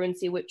go through and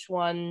see which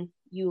one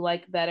you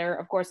like better.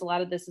 Of course, a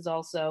lot of this is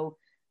also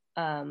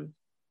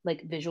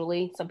like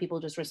visually. Some people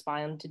just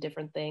respond to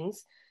different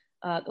things.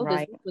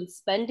 Right. This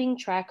spending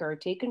tracker,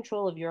 take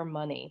control of your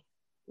money.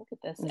 Look at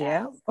this.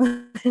 Yeah.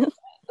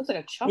 Looks like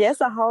a chart. Yeah,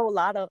 it's a whole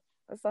lot of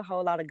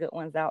good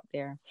ones out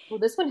there. Well,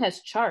 this one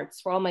has charts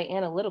for all my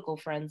analytical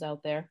friends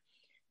out there.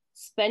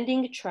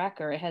 Spending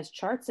tracker. It has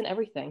charts and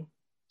everything.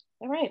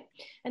 All right.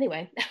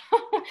 Anyway,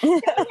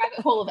 rabbit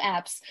hole of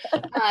apps.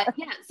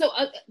 So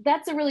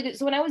that's a really good.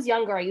 So when I was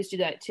younger, I used to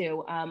do that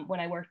too.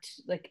 When I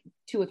worked like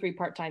 2 or 3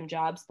 part-time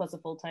jobs plus a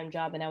full-time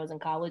job, and I was in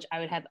college, I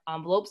would have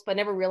envelopes, but I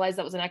never realized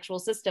that was an actual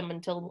system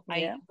until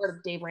I heard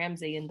of Dave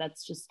Ramsey, and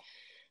that's just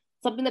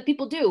something that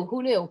people do.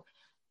 Who knew?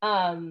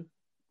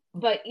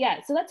 But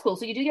yeah, so that's cool.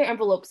 So you do your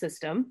envelope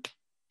system.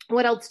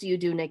 What else do you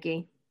do,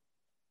 Nikki?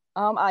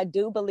 I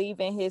do believe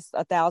in his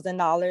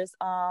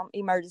 $1,000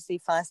 emergency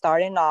fund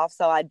starting off.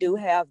 So I do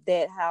have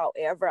that.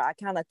 However, I'm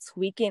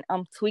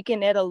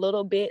tweaking it a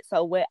little bit.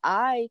 So what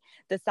I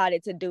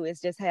decided to do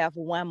is just have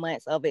 1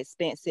 month of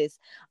expenses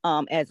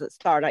as a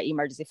starter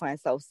emergency fund.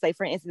 So say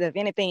for instance, if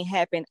anything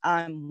happened,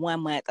 I'm 1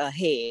 month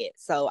ahead.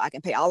 So I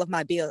can pay all of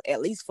my bills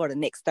at least for the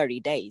next 30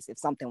 days if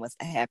something was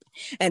to happen.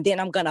 And then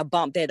I'm gonna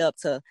bump that up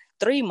to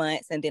 3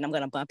 months, and then I'm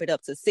gonna bump it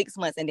up to 6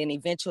 months, and then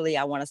eventually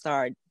I want to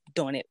start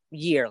doing it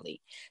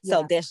yearly.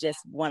 So that's just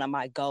one of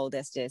my goals.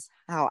 That's just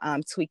how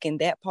I'm tweaking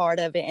that part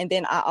of it. And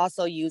then I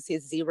also use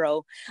his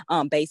zero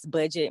based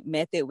budget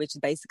method, which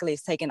basically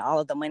is taking all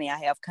of the money I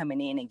have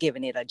coming in and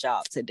giving it a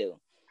job to do.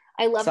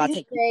 I love that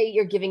you say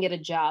you're giving it a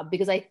job,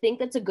 because I think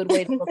that's a good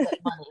way to look at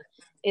money,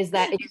 is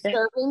that it's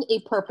serving a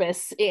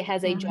purpose. It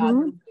has a job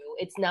to do.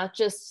 It's not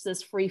just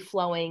this free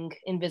flowing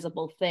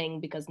invisible thing,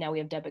 because now we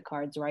have debit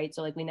cards, right?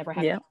 So like we never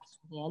have cash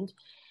in hand.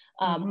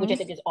 Which I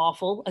think is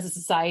awful as a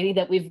society,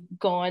 that we've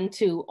gone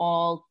to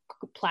all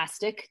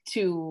plastic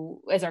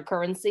as our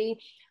currency.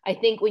 I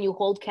think when you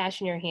hold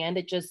cash in your hand,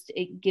 it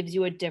gives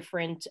you a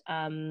different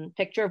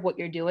picture of what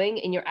you're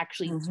doing, and you're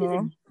actually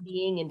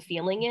being and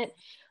feeling it.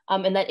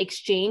 And that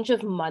exchange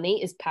of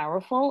money is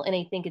powerful. And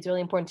I think it's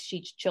really important to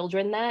teach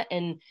children that,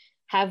 and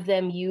have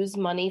them use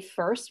money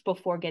first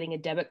before getting a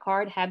debit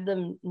card. Have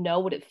them know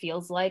what it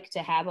feels like to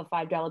have a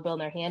 $5 bill in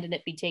their hand and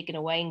it be taken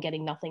away and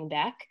getting nothing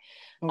back.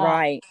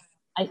 Right.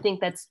 I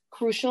think that's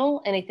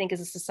crucial. And I think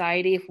as a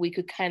society, if we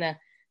could kind of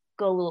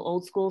go a little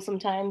old school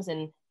sometimes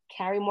and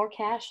carry more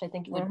cash, I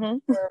think it would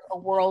be a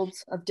world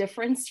of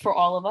difference for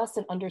all of us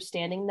in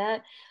understanding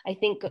that. I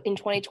think in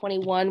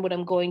 2021, what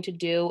I'm going to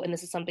do, and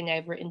this is something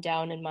I've written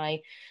down in my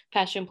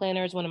passion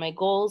planner as one of my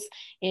goals,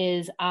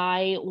 is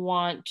I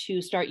want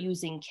to start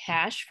using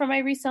cash for my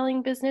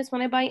reselling business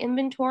when I buy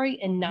inventory,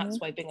 and not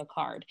swiping a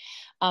card,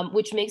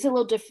 which makes it a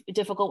little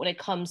difficult when it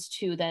comes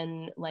to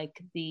then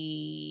like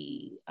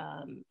the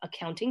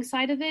accounting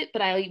side of it.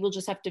 But I will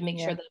just have to make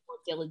sure that I'm more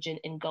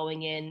diligent in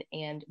going in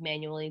and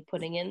manually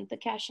putting in the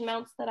cash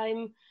amounts that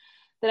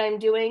I'm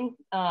doing.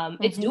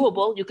 It's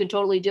doable. You can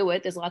totally do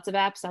it. There's lots of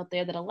apps out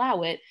there that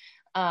allow it.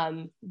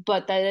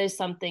 But that is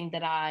something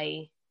that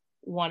I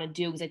want to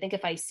do, because I think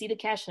if I see the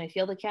cash and I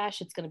feel the cash,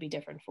 it's going to be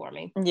different for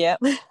me. Yeah.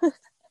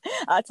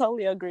 I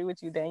totally agree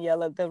with you,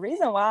 Daniela. The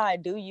reason why I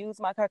do use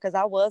my card, because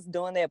I was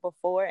doing that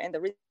before, and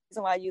the reason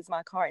why I use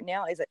my card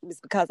now is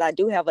because I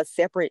do have a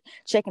separate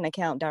checking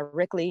account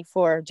directly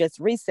for just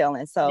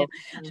reselling. So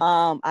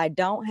I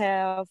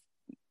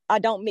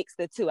don't mix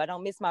the two. I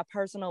don't mix my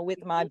personal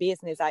with my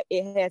business.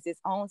 It has its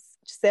own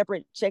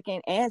separate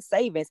checking and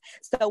savings.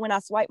 So when I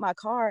swipe my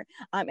card,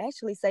 I'm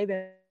actually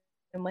saving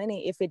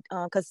money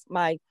because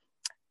my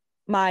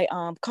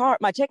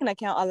checking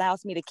account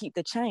allows me to keep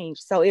the change.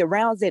 So it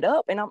rounds it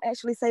up, and I'm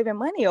actually saving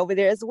money over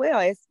there as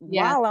well.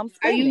 While I'm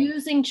spending. Are you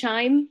using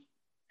Chime?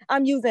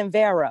 I'm using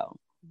Vero.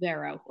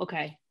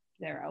 Okay.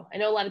 Vero. I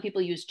know a lot of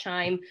people use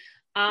Chime.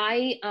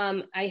 I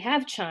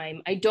have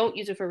Chime. I don't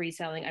use it for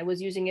reselling. I was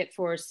using it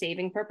for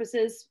saving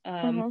purposes.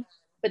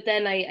 But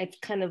then I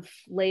kind of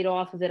laid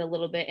off of it a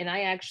little bit, and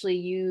I actually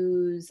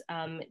use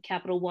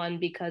Capital One,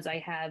 because I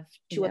have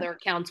two other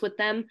accounts with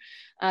them.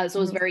 So it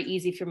was very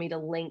easy for me to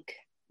link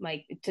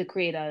to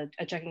create a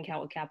checking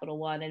account with Capital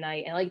One. And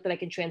I like that I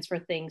can transfer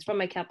things from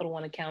my Capital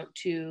One account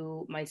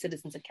to my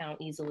Citizens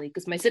account easily,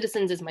 because my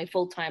Citizens is my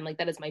full-time, like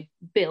that is my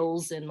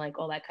bills and like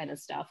all that kind of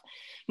stuff.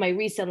 My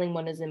reselling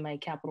one is in my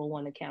Capital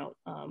One account.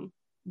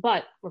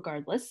 But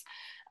regardless,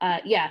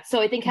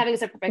 so I think having a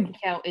separate bank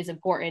account is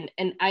important.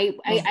 And I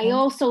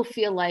also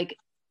feel like,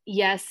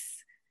 yes,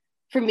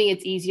 for me,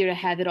 it's easier to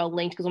have it all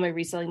linked because all my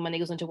reselling money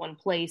goes into one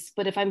place.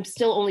 But if I'm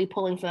still only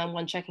pulling from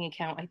one checking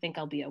account, I think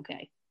I'll be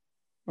okay.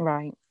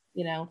 Right.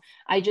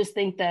 I just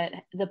think that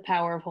the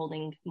power of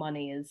holding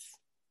money it's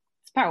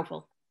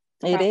powerful.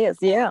 It is.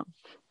 Yeah.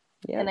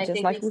 And I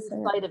think in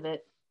spite of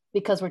it,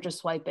 because we're just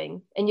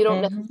swiping, and you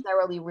don't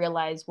necessarily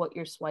realize what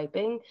you're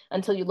swiping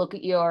until you look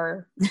at you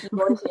go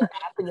into your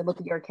app and you look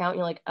at your account and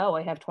you're like, oh,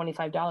 I have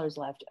 $25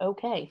 left.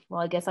 Okay,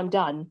 well, I guess I'm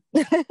done.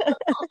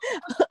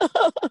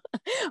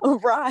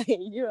 Right.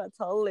 You're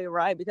totally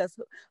right, because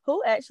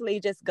who actually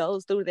just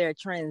goes through their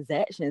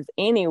transactions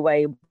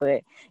anyway?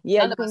 But you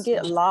can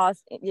get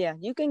lost. Yeah,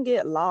 you can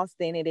get lost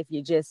in it if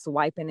you're just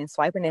swiping.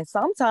 And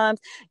sometimes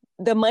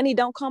the money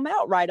don't come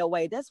out right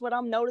away. That's what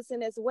I'm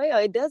noticing as well.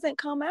 It doesn't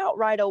come out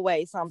right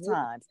away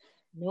sometimes.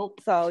 Nope.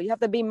 So you have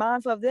to be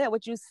mindful of that.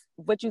 What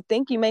you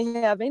think you may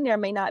have in there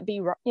may not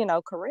be,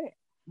 correct.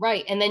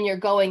 Right. And then you're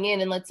going in,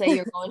 and let's say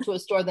you're going to a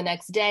store the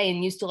next day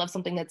and you still have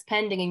something that's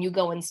pending, and you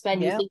go and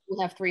spend, you think you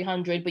have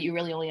 300, but you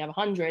really only have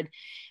 100,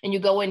 and you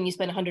go in and you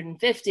spend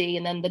 150.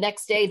 And then the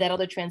next day that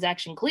other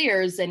transaction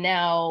clears and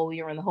now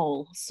you're in the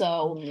hole.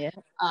 So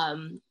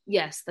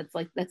yes,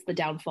 that's the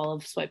downfall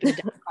of swiping a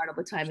debit card all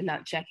the time and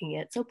not checking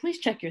it. So please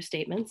check your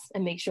statements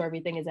and make sure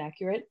everything is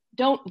accurate.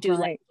 Don't do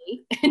like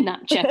me and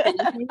not check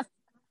anything.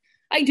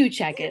 I do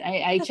check it.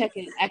 I check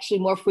it actually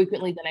more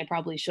frequently than I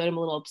probably should. I'm a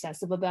little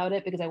obsessive about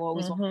it because I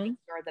always want to make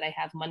sure that I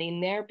have money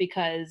in there,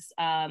 because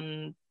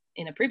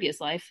in a previous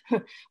life.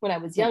 When I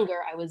was younger,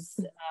 I was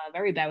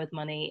very bad with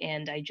money,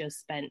 and I just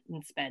spent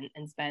and spent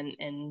and spent.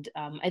 And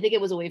I think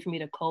it was a way for me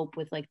to cope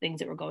with like things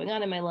that were going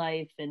on in my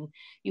life. And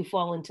you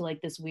fall into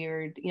like this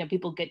weird,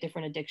 people get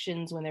different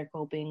addictions when they're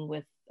coping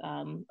with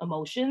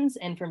emotions.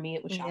 And for me,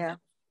 it was shopping.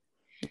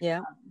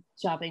 Yeah.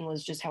 Shopping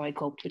was just how I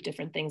coped with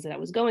different things that I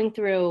was going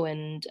through.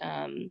 And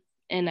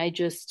I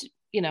just,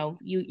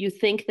 you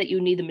think that you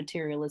need the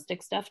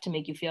materialistic stuff to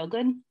make you feel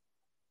good.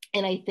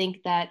 And I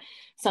think that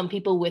some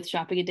people with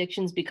shopping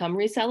addictions become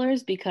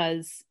resellers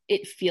because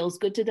it feels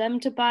good to them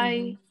to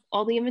buy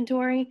all the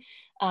inventory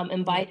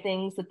and buy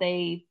things that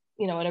they,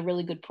 at a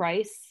really good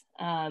price.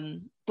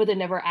 But they're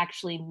never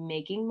actually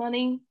making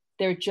money.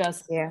 They're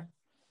just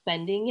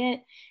spending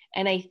it.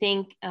 And I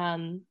think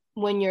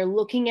when you're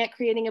looking at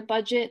creating a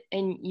budget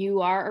and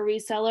you are a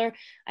reseller,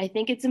 I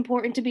think it's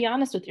important to be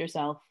honest with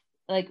yourself.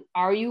 Like,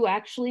 are you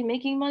actually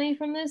making money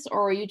from this,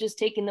 or are you just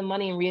taking the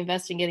money and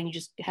reinvesting it and you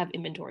just have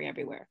inventory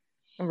everywhere?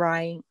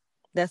 Right.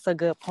 That's a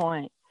good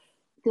point.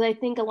 Because I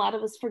think a lot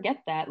of us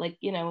forget that. Like,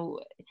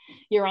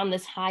 you're on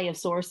this high of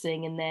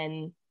sourcing, and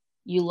then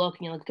you look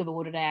and you're like, okay, but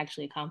what did I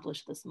actually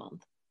accomplish this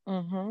month?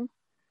 Right.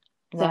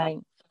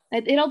 So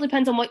it all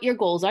depends on what your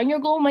goals are. And your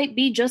goal might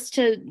be just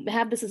to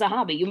have this as a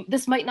hobby.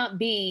 This might not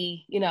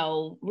be,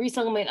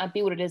 reselling might not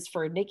be what it is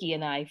for Nikki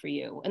and I for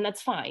you. And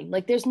that's fine.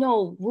 Like, there's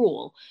no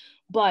rule.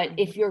 But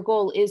if your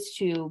goal is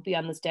to be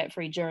on this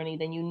debt-free journey,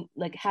 then you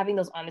like having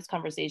those honest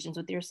conversations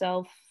with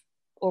yourself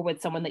or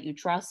with someone that you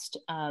trust,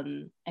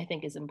 I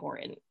think is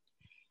important.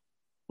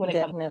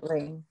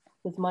 Definitely.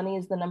 Because money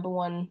is the number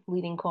one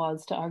leading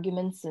cause to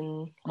arguments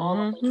and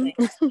all of those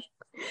things.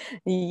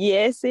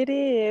 Yes, it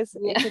is.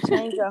 Yeah. It can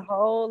change a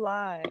whole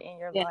lot in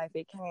your life.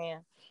 It can.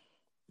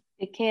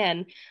 It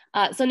can.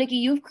 So Nikki,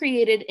 you've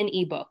created an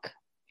ebook.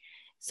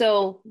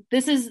 So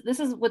this is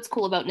what's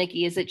cool about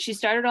Nikki is that she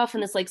started off in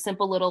this like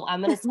simple little,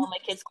 I'm going to sell my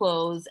kids'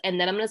 clothes, and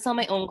then I'm going to sell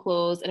my own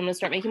clothes, and I'm going to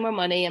start making more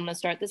money. I'm going to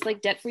start this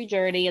like debt-free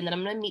journey, and then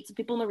I'm going to meet some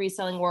people in the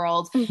reselling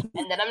world, and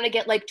then I'm going to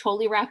get like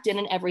totally wrapped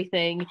in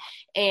everything.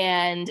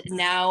 And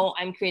now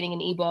I'm creating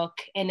an ebook,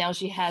 and now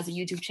she has a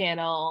YouTube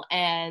channel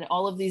and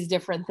all of these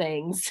different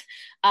things.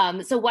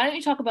 So why don't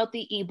you talk about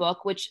the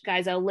ebook, which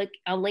guys, I'll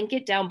link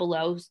it down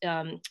below.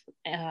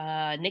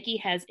 Nikki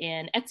has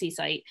an Etsy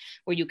site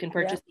where you can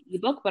purchase the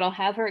ebook, but I'll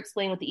have her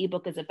explain what the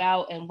ebook is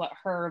about and what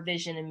her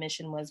vision and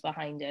mission was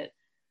behind it.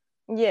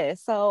 Yeah,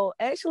 so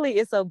actually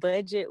it's a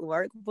budget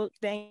workbook,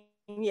 Daniela.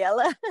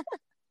 Well,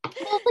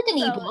 it's like an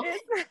ebook.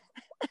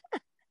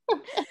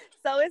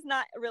 So it's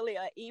not really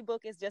an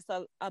ebook, it's just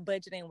a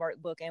budgeting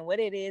workbook. And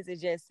what it is, it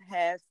just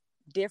has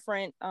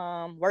different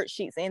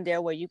worksheets in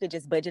there where you could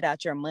just budget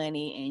out your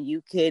money, and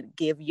you could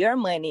give your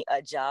money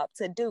a job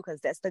to do, because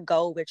that's the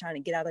goal. We're trying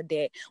to get out of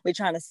debt, we're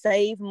trying to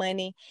save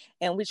money,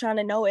 and we're trying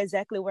to know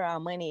exactly where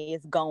our money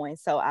is going.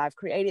 So I've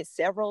created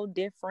several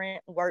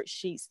different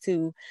worksheets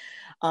to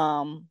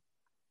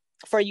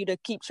for you to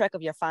keep track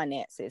of your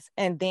finances.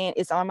 And then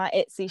it's on my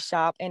Etsy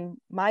shop. And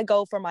my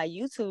goal for my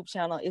YouTube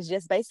channel is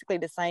just basically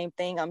the same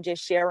thing. I'm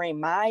just sharing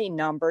my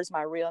numbers,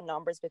 my real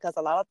numbers, because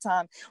a lot of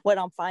time what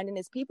I'm finding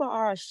is people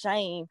are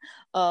ashamed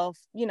of,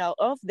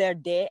 of their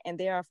debt, and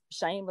they're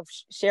ashamed of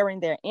sharing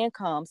their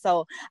income.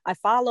 So I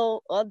follow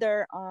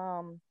other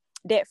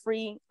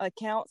debt-free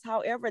accounts.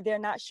 However, they're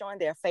not showing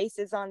their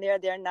faces on there.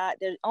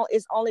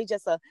 It's only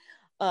just a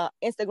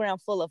Instagram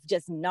full of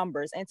just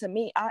numbers. And to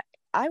me,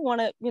 I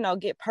want to,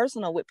 get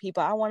personal with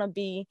people. I want to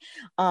be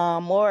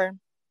more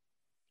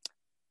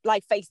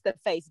like face to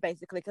face,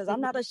 basically, because I'm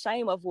not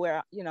ashamed of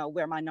where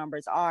my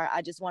numbers are.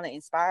 I just want to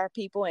inspire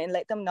people and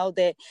let them know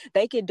that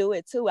they can do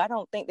it too. I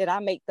don't think that I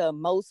make the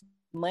most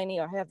money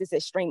or have this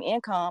extreme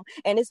income,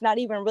 and it's not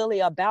even really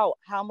about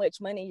how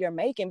much money you're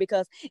making,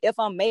 because if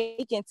I'm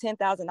making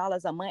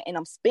 $10,000 a month and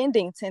I'm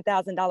spending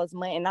 $10,000 a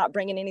month and not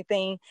bringing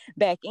anything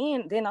back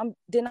in, then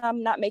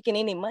I'm not making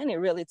any money,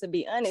 really, to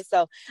be honest.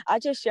 So I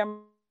just share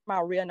my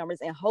real numbers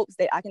in hopes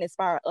that I can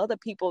inspire other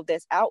people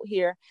that's out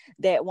here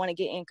that want to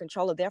get in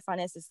control of their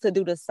finances to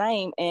do the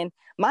same. And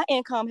my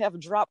income have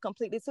dropped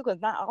completely too,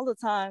 because not all the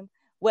time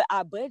what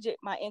I budget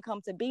my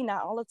income to be,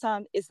 not all the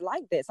time it's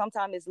like that.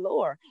 Sometimes it's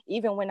lower.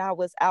 Even when I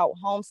was out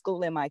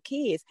homeschooling my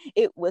kids,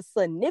 it was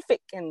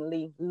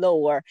significantly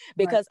lower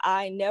because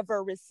I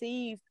never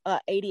received a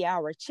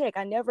 80-hour check.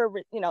 I never,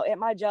 at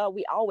my job,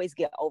 we always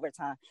get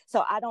overtime.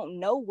 So I don't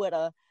know what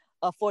a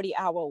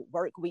 40-hour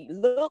work week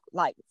look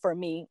like for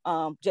me,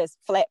 just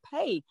flat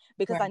pay,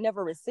 because I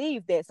never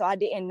received that. So I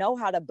didn't know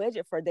how to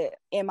budget for that.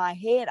 In my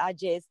head, I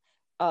just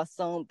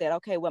assumed that,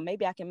 okay, well,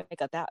 maybe I can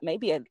make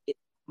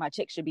my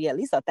check should be at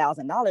least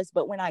 $1,000.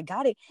 But when I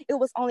got it, it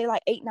was only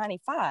like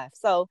 $895.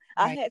 So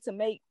I had to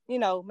make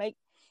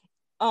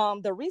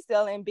the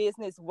reselling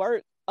business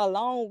work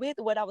along with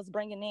what I was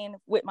bringing in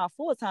with my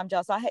full-time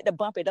job. So I had to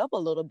bump it up a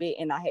little bit,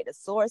 and I had to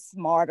source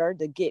smarter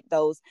to get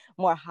those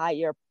more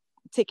higher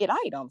ticket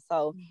items.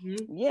 So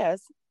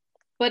yes,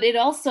 But it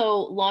also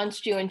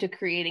launched you into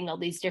creating all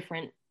these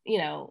different,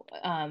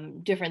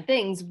 different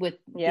things with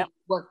the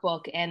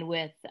workbook and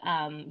with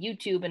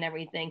YouTube and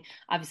everything.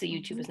 Obviously,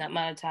 YouTube is not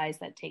monetized.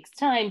 That takes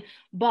time.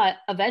 But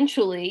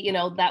eventually,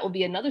 that will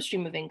be another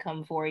stream of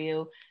income for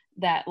you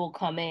that will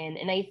come in.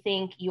 And I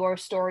think your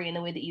story and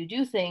the way that you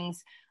do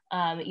things,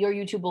 your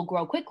YouTube will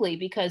grow quickly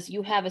because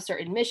you have a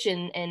certain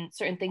mission and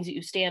certain things that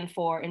you stand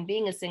for, and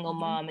being a single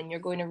mom, and you're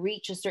going to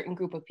reach a certain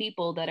group of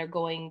people that are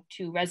going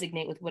to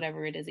resonate with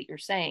whatever it is that you're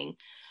saying.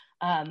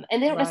 And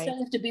they don't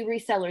necessarily have to be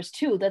resellers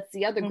too. That's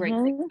the other great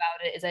thing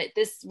about it, is that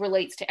this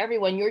relates to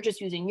everyone. You're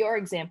just using your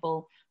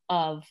example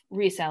of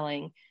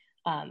reselling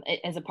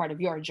as a part of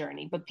your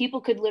journey, but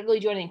people could literally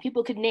join in.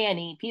 People could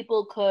nanny,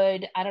 people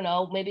could, I don't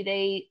know, maybe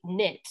they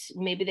knit,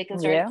 maybe they can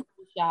start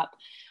a shop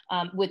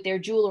with their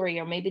jewelry,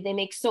 or maybe they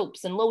make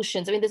soaps and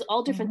lotions. I mean, there's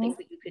all different things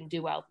that you can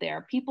do out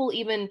there. People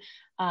even,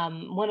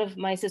 one of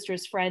my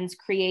sister's friends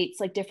creates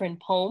like different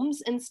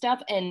poems and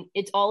stuff, and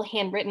it's all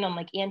handwritten on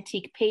like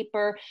antique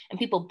paper, and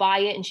people buy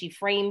it and she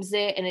frames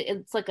it, and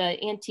it's like an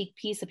antique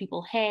piece that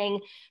people hang.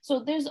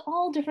 So there's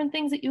all different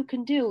things that you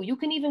can do. You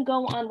can even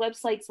go on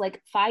websites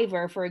like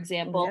Fiverr, for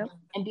example,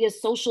 and be a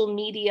social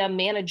media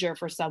manager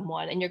for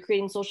someone, and you're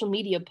creating social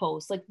media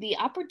posts. Like, the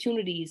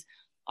opportunities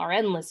are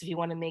endless if you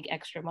want to make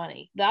extra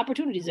money. The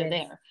opportunities are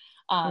there.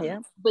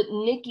 But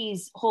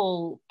Nikki's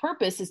whole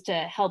purpose is to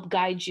help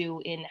guide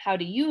you in how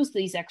to use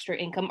these extra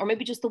income, or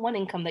maybe just the one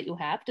income that you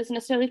have. Doesn't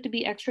necessarily have to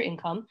be extra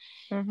income,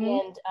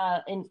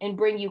 and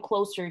bring you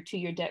closer to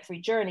your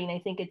debt-free journey. And I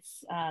think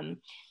it's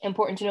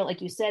important to note,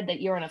 like you said,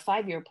 that you're on a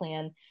 5-year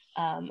plan.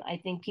 I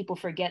think people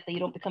forget that you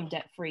don't become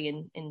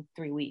debt-free in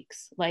 3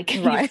 weeks, like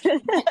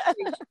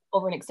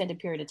over an extended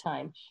period of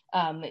time.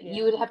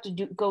 You would have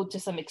to go to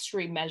some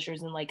extreme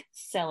measures and like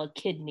sell a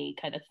kidney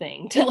kind of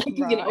thing to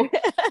be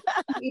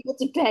able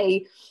to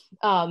pay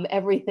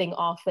everything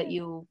off that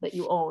you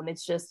own.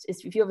 It's just,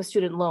 if you have a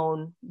student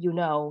loan,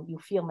 you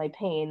feel my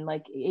pain.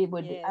 Like, I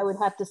would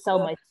have to sell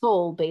my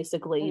soul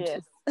basically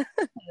to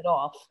pay it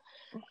off.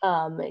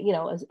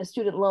 A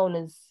student loan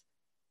is,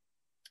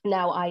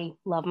 now I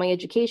love my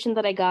education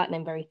that I got, and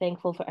I'm very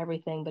thankful for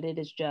everything, but it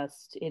is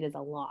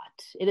a lot.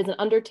 It is an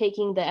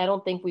undertaking that I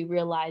don't think we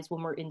realize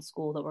when we're in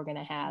school that we're going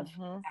to have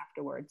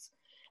afterwards.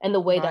 And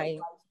the way that life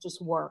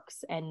just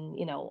works, and,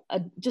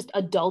 just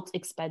adult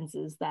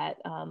expenses that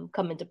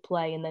come into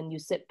play. And then you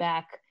sit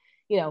back,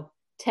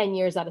 10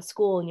 years out of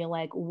school, and you're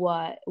like,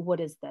 what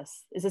is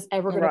this? Is this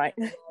ever going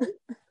to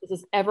is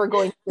this ever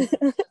going to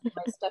am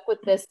I stuck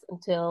with this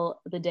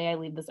until the day I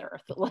leave this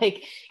earth?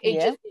 Like,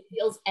 it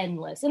feels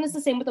endless. And it's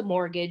the same with a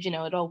mortgage,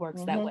 it all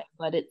works that way.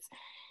 But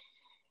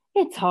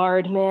it's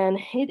hard, man.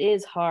 It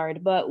is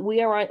hard, but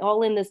we are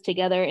all in this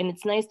together. And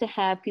it's nice to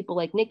have people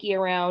like Nikki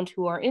around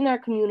who are in our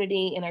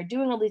community and are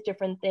doing all these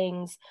different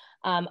things.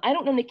 I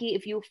don't know, Nikki,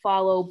 if you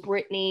follow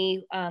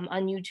Brittany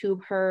on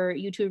YouTube. Her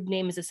YouTube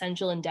name is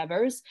Essential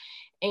Endeavors,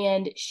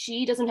 and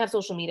she doesn't have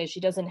social media. She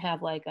doesn't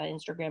have like an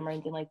Instagram or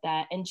anything like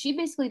that. And she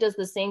basically does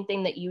the same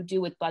thing that you do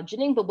with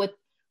budgeting, but with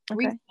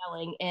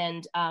reselling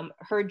and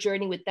her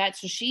journey with that.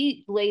 So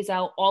she lays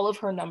out all of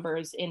her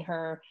numbers in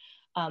her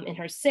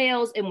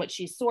sales and what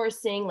she's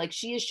sourcing. Like,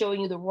 she is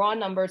showing you the raw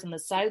numbers on the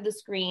side of the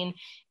screen,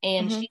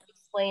 and she's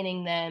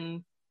explaining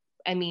them,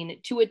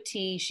 to a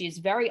T. She's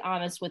very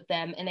honest with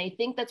them. And I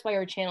think that's why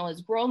her channel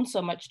has grown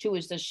so much too,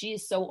 is that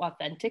she's so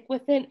authentic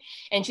with it.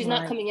 And she's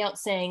not coming out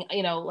saying,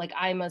 like,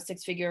 I'm a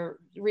 6-figure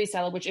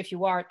reseller, which if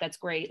you are, that's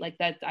great. Like,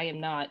 that, I am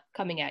not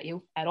coming at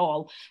you at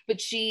all. But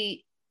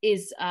she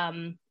is,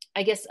 I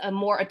guess, a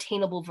more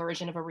attainable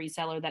version of a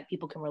reseller that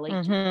people can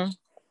relate to.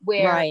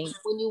 Where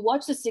when you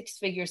watch the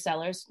 6-figure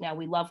sellers, now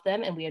we love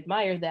them and we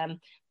admire them,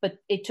 but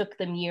it took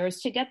them years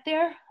to get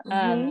there.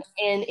 And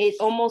it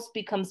almost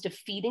becomes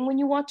defeating when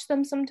you watch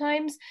them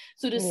sometimes.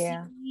 So to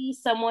see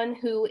someone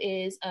who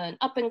is an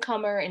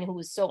up-and-comer and who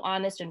is so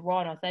honest and raw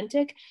and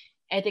authentic,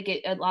 I think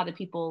a lot of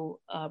people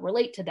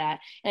relate to that.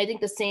 And I think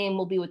the same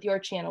will be with your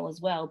channel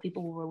as well.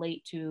 People will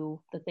relate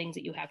to the things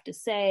that you have to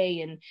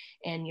say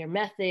and your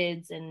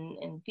methods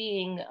and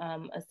being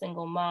a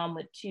single mom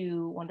with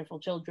 2 wonderful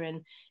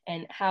children,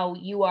 and how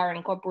you are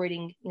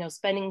incorporating,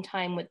 spending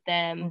time with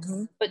them,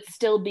 but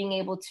still being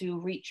able to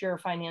reach your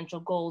financial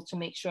goals to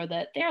make sure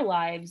that their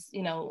lives,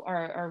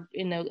 are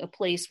in a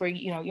place where,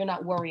 you're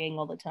not worrying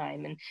all the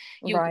time, and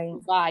you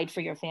can provide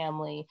for your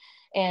family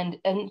and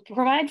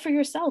provide for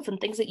yourself and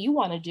things that you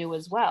want to do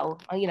as well.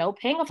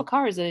 Paying off a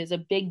car is a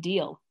big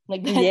deal.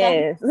 Like,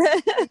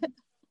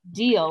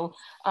 deal.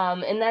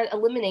 And that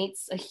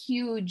eliminates a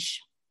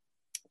huge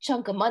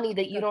chunk of money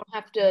that you don't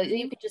have to,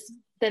 you could just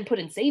then put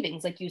in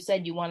savings. Like you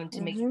said, you wanted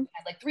to make sure you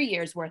had like 3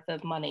 years worth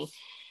of money,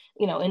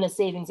 in a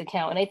savings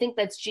account. And I think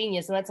that's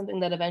genius. And that's something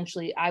that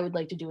eventually I would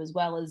like to do as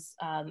well, is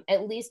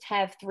at least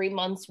have 3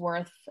 months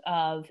worth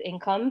of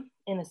income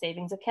in a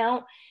savings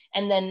account.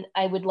 And then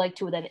I would like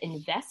to then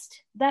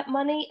invest that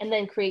money and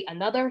then create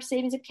another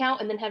savings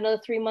account and then have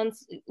another 3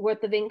 months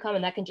worth of income.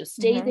 And that can just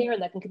stay there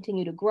and that can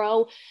continue to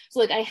grow. So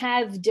like, I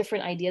have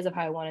different ideas of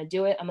how I want to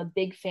do it. I'm a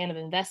big fan of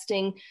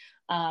investing.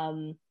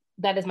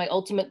 that is my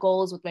ultimate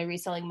goal is with my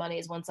reselling money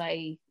is once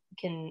I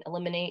can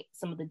eliminate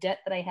some of the debt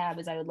that I have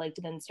is I would like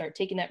to then start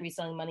taking that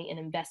reselling money and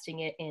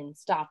investing it in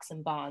stocks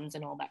and bonds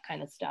and all that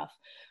kind of stuff.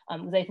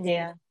 Because I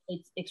think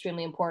it's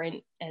extremely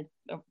important as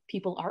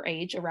people our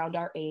age, around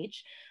our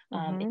age,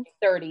 in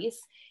their 30s.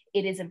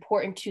 It is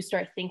important to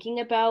start thinking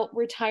about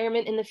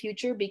retirement in the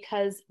future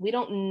because we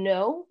don't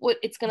know what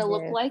it's going to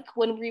look like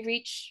when we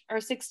reach our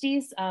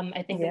 60s.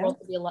 I think the world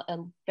will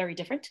be very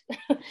different.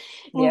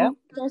 Our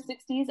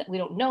 60s, we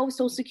don't know if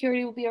Social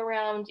Security will be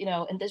around,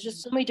 and there's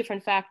just so many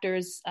different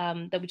factors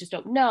that we just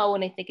don't know.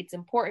 And I think it's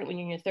important when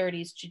you're in your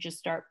 30s to just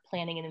start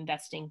planning and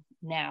investing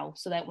now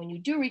so that when you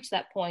do reach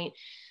that point,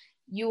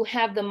 you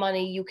have the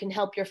money, you can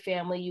help your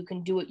family, you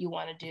can do what you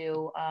want to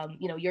do.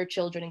 Your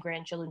children and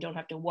grandchildren don't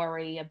have to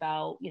worry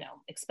about,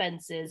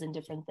 expenses and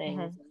different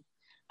things.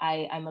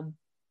 I'm a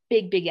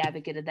big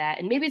advocate of that.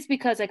 And maybe it's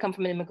because I come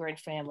from an immigrant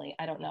family.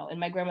 I don't know.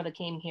 And my grandmother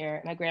came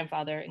here, my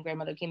grandfather and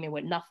grandmother came here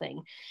with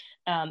nothing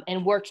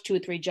and worked 2 or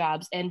 3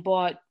 jobs and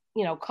bought,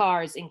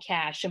 cars in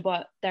cash and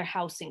bought their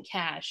house in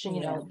cash.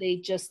 And,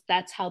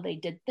 that's how they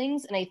did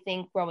things. And I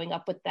think growing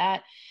up with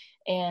that,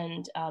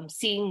 and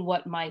seeing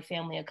what my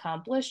family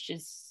accomplished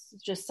is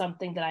just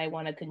something that I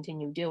want to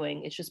continue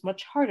doing. It's just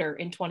much harder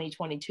in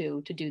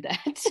 2022 to do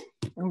that.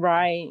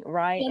 Right.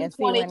 And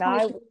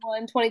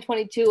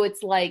 2022,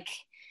 it's like,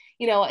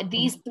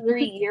 these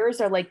 3 years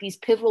are like these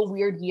pivotal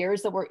weird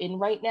years that we're in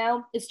right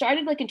now. It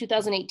started like in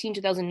 2018,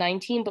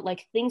 2019, but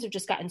like things have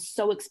just gotten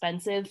so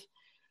expensive.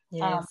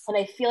 And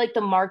I feel like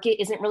the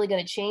market isn't really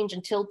going to change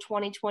until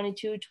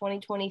 2022,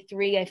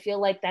 2023. I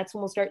feel like that's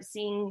when we'll start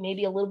seeing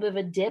maybe a little bit of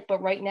a dip.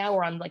 But right now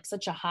we're on like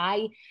such a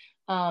high.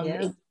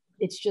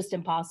 It's just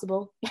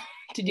impossible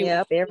to do.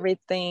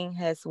 Everything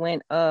has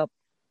went up.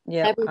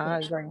 I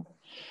agree.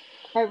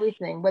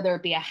 Everything, whether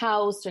it be a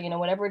house or,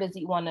 whatever it is that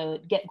you want to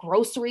get.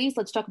 Groceries.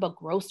 Let's talk about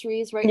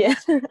groceries now.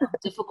 How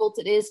difficult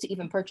it is to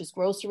even purchase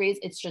groceries.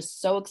 It's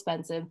just so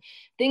expensive.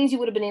 Things you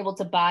would have been able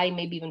to buy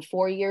maybe even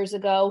 4 years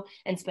ago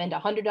and spend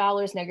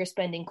 $100. Now you're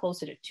spending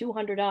closer to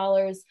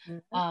 $200.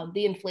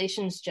 The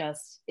inflation's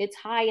it's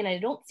high and I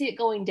don't see it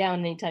going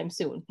down anytime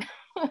soon.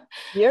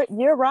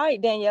 You're right,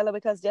 Daniela,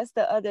 because just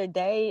the other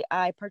day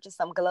I purchased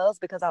some gloves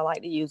because I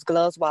like to use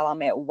gloves while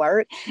I'm at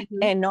work.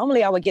 And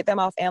normally I would get them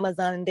off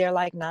Amazon and they're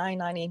like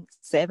 $9.97,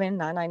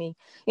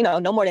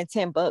 $9.90, no more than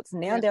 $10.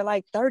 Now they're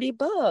like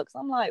 $30.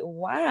 I'm like,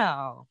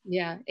 wow.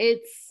 Yeah,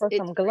 it's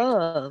some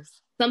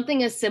gloves.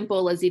 Something as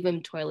simple as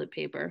even toilet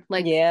paper.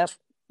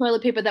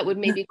 Toilet paper that would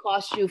maybe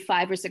cost you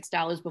 $5 or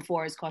 $6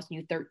 before is costing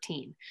you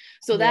 $13.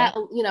 So that,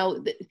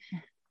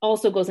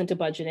 also goes into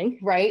budgeting,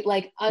 right?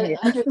 Like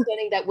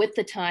understanding that with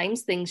the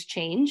times things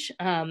change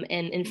and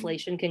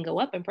inflation can go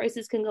up and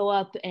prices can go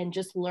up, and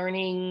just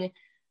learning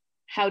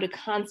how to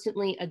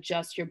constantly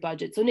adjust your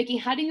budget. So Nikki,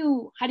 how do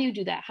you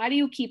do that? How do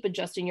you keep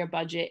adjusting your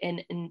budget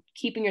and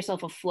keeping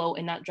yourself afloat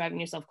and not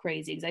driving yourself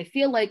crazy? Because I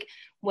feel like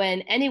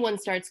when anyone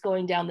starts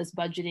going down this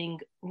budgeting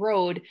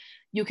road,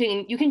 you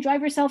can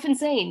drive yourself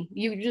insane.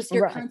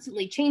 You're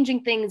constantly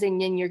changing things and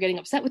then you're getting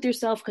upset with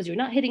yourself because you're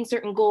not hitting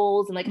certain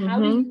goals. And like, how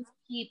do you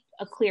keep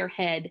a clear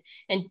head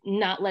and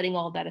not letting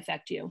all of that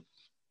affect you?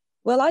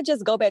 Well, I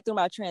just go back through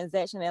my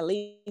transaction at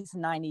least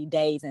 90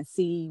 days and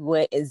see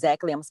what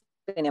exactly I'm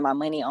spending my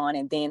money on,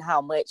 and then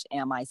how much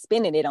am I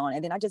spending it on,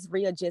 and then I just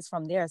readjust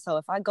from there. So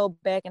if I go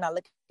back and I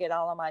look at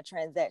all of my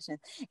transactions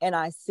and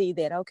I see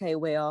that, okay,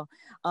 well,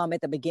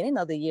 at the beginning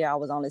of the year I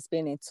was only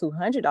spending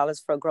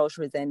 $200 for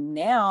groceries, and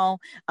now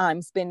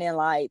I'm spending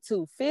like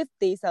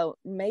 $250. So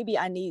maybe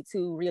I need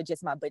to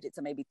readjust my budget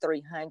to maybe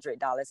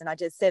 $300, and I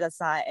just set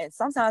aside. And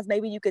sometimes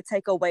maybe you could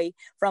take away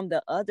from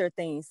the other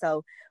things.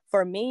 So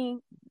for me,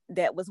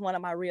 that was one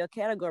of my real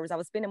categories. I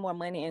was spending more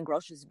money in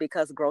groceries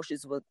because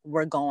groceries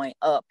were going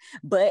up.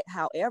 But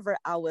however,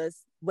 I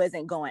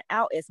wasn't going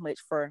out as much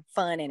for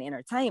fun and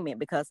entertainment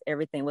because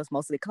everything was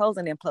mostly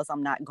closing. And plus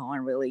I'm not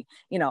going really,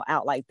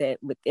 out like that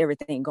with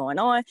everything going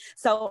on.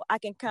 So I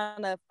can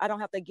I don't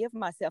have to give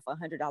myself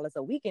 $100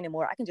 a week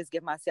anymore. I can just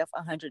give myself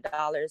 $100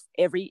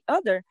 every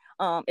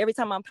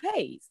time I'm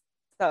paid.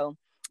 So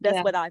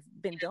that's what I've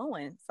been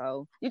doing.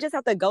 So you just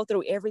have to go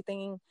through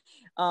everything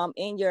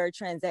in your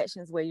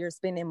transactions where you're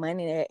spending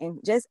money at and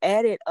just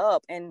add it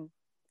up. And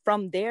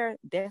from there,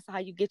 that's how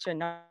you get your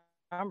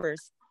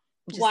numbers.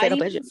 Just set a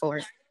budget for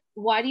it.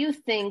 Why do you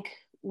think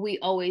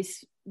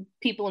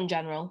people in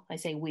general, I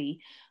say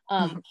we,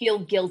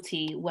 feel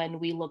guilty when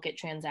we look at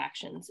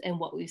transactions and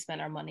what we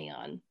spend our money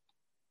on?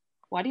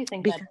 Why do you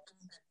think that?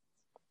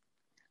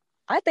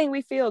 I think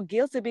we feel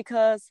guilty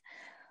because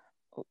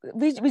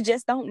we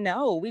just don't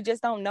know. We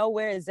just don't know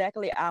where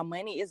exactly our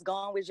money is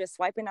going. We're just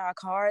swiping our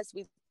cards.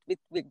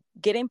 We're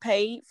getting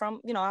paid from,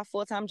 our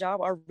full-time job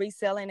or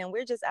reselling, and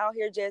we're just out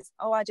here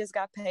I just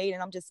got paid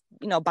and I'm just,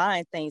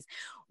 buying things.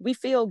 We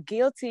feel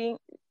guilty.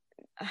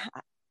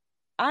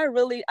 I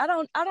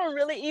don't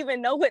really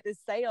even know what to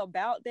say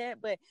about that,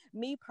 but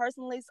me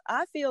personally,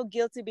 I feel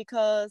guilty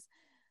because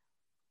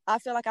I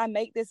feel like I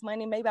make this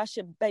money. Maybe I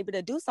should be able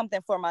to do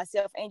something for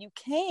myself. And you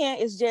can.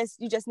 It's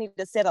just, you just need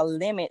to set a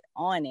limit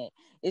on it.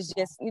 It's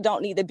just, you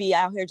don't need to be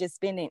out here just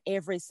spending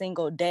every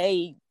single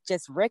day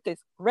just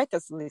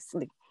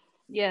recklessly.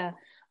 Yeah.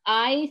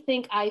 I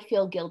think I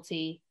feel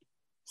guilty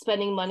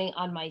spending money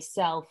on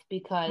myself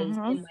because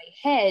in my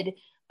head,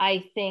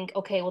 I think,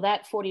 okay, well,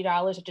 that $40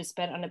 I just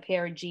spent on a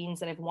pair of jeans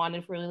that I've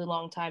wanted for a really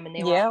long time, and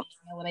they were on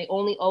sale, and I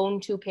only own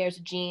 2 pairs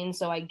of jeans,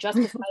 so I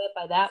justify it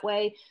by that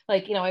way.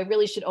 Like, I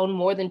really should own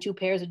more than 2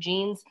 pairs of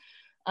jeans.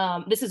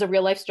 This is a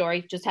real life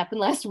story, just happened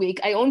last week.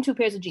 I own 2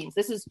 pairs of jeans.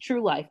 This is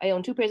true life. I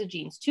own 2 pairs of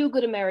jeans, 2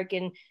 good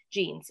American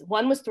jeans.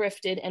 One was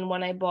thrifted, and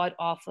one I bought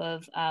off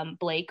of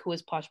Blake, who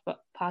is Posh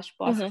Boss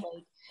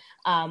Blake.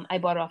 I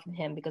bought it off of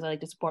him because I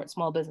like to support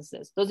small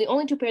businesses. Those are the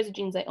only 2 pairs of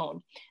jeans I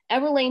own.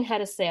 Everlane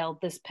had a sale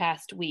this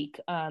past week,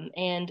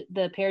 and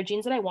the pair of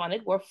jeans that I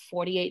wanted were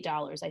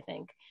 $48, I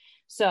think.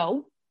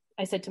 So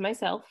I said to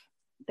myself,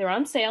 they're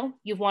on sale.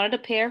 You've wanted a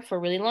pair for a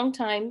really long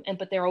time,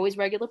 but they're always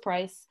regular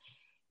price.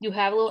 You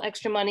have a little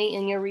extra money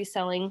in your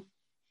reselling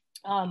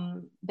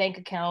bank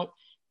account.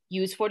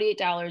 Use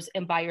 $48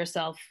 and buy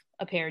yourself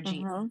a pair of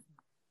jeans.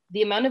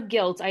 The amount of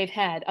guilt I've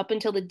had up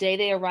until the day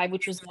they arrived,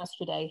 which was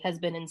yesterday, has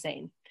been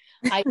insane.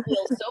 I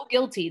feel so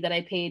guilty that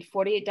I paid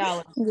 $48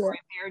 for a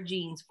pair of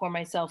jeans for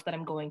myself that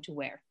I'm going to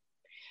wear.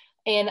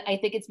 And I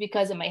think it's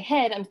because in my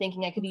head, I'm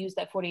thinking I could use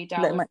that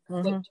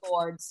 $48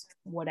 towards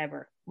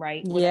whatever,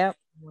 right? Whatever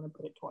I want to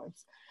put it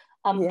towards.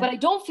 But I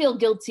don't feel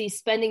guilty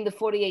spending the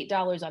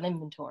 $48 on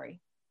inventory.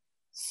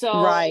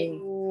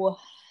 So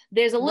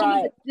there's a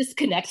little bit of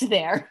disconnect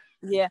there.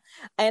 Yeah.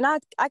 And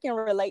I can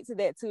relate to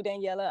that too,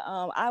 Daniela.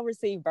 I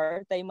received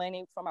birthday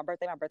money for my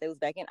birthday. My birthday was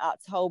back in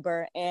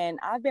October, and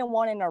I've been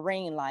wanting a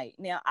ring light.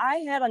 Now,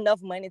 I had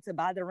enough money to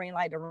buy the ring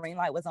light. The ring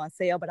light was on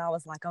sale, but I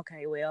was like,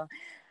 okay, well,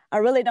 I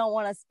really don't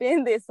want to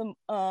spend this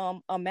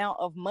amount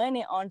of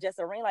money on just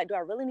a ring light. Do I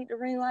really need the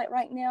ring light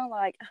right now?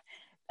 Like,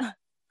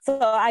 so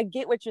I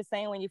get what you're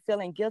saying when you're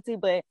feeling guilty,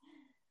 but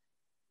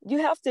you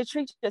have to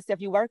treat yourself.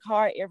 You work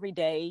hard every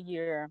day.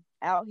 You're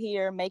out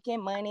here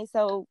making money.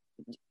 So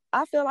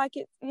I feel like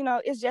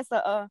it's just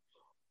a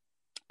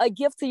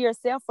gift to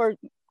yourself for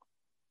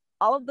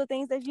all of the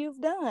things that you've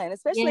done,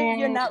 especially if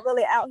you're not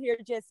really out here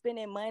just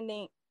spending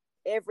money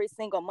every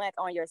single month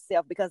on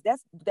yourself, because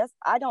that's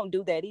I don't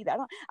do that either.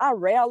 I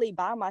rarely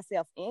buy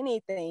myself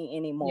anything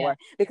anymore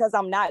because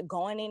I'm not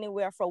going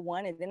anywhere, for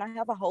one, and then I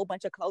have a whole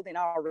bunch of clothing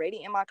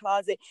already in my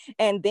closet,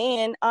 and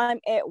then I'm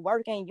at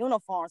work in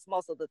uniforms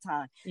most of the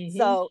time.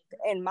 So,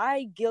 and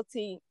my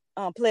guilty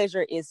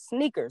pleasure is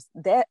sneakers.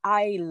 That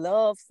I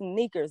love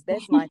sneakers.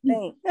 That's my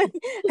thing.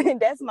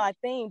 That's my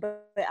thing.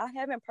 But I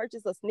haven't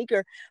purchased a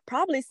sneaker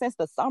probably since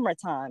the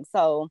summertime.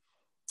 So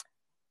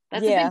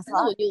that's a big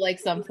deal when you like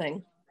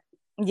something.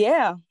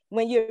 Yeah,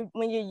 when you're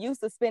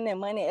used to spending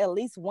money at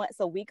least once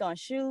a week on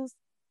shoes.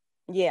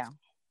 Yeah.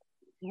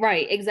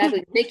 Right,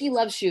 exactly. Nikki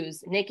loves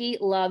shoes. Nikki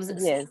loves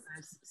sneakers.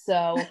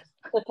 So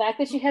the fact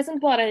that she hasn't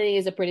bought any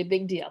is a pretty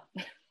big deal.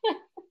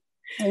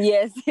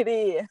 Yes, it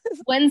is.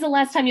 When's the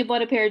last time you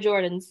bought a pair of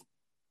Jordans?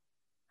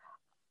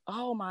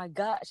 Oh my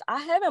gosh,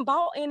 I haven't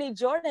bought any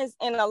Jordans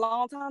in a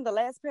long time. The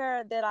last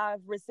pair that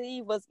I've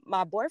received was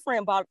my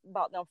boyfriend bought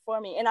them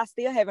for me, and I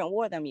still haven't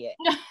worn them yet.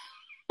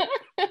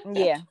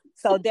 Yeah,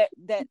 so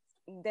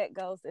that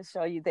goes to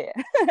show you that.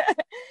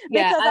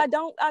 Because I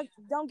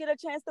don't get a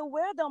chance to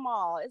wear them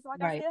all. It's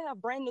like I still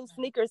have brand new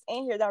sneakers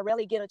in here that I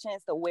rarely get a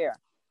chance to wear.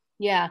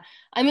 Yeah,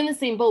 I'm in the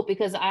same boat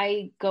because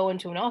I go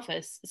into an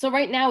office. So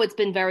right now it's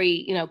been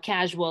very,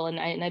 casual, and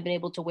I've been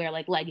able to wear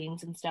like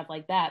leggings and stuff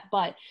like that.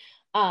 But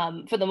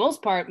for the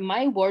most part,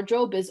 my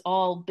wardrobe is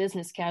all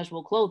business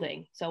casual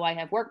clothing. So I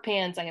have work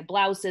pants, I have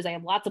blouses, I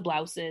have lots of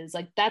blouses.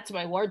 Like that's what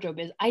my wardrobe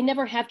is. I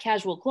never have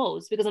casual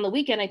clothes because on the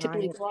weekend I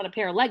typically throw on a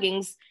pair of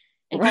leggings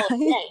and call it a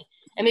day.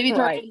 And maybe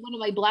throw on one of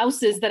my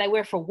blouses that I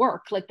wear for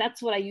work. Like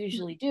that's what I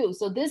usually do.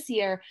 So this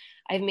year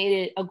I've made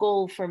it a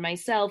goal for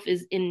myself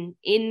is in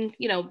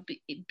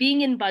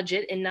being in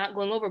budget and not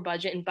going over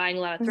budget and buying a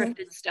lot of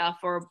thrifted stuff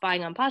or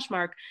buying on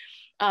Poshmark,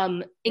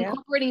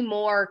 incorporating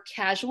more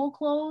casual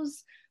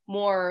clothes,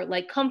 more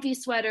like comfy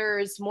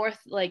sweaters, more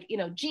like,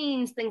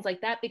 jeans, things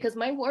like that, because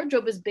my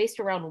wardrobe is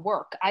based around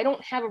work. I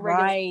don't have a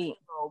regular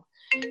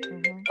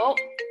wardrobe. Oh,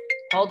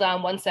 hold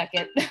on one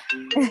second.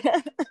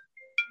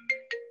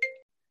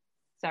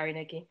 Sorry,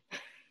 Nikki.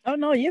 Oh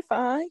no, you're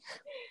fine.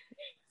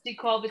 She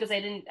called because I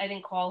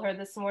didn't call her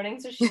this morning,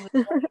 so she was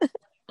like,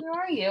 "Where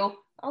are you?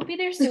 I'll be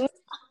there soon."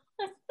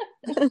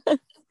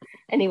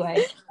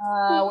 Anyway,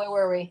 where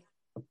were we?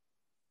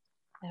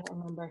 I don't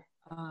remember.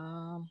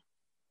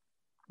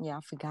 Yeah,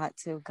 I forgot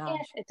to. Gosh,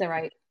 yeah, it's all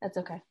right. That's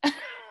okay.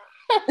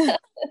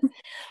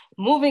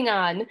 Moving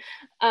on.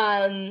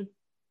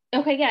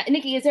 Okay, yeah,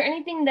 Nikki, is there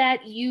anything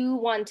that you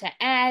want to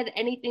add?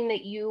 Anything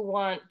that you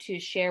want to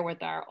share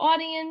with our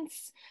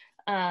audience?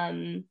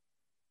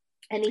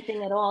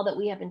 Anything at all that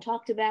we haven't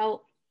talked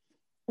about?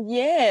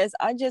 Yes,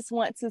 I just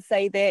want to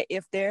say that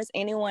if there's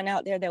anyone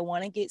out there that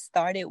want to get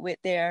started with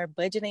their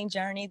budgeting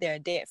journey, their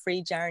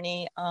debt-free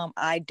journey,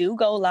 I do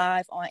go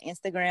live on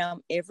Instagram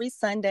every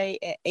Sunday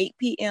at 8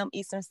 p.m.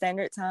 Eastern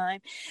Standard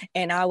Time,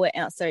 and I will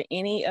answer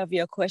any of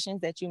your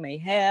questions that you may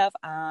have.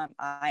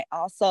 I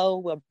also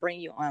will bring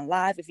you on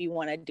live if you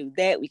want to do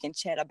that. We can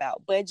chat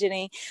about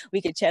budgeting.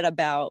 We can chat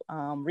about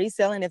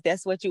reselling if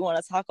that's what you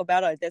want to talk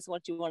about, or if that's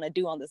what you want to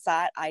do on the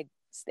side.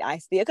 I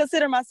still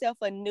consider myself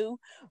a new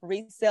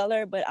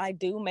reseller, but I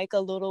do make a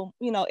little,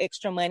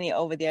 extra money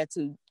over there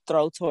to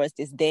throw towards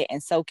this debt,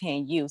 and so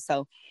can you.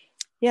 So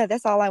yeah,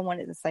 that's all I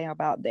wanted to say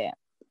about that.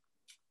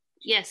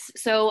 Yes,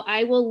 so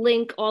I will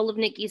link all of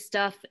Nikki's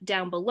stuff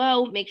down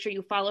below. Make sure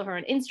you follow her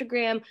on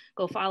Instagram.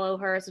 Go follow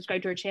her,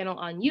 subscribe to her channel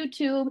on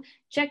YouTube.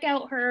 Check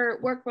out her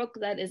workbook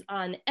that is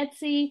on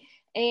Etsy.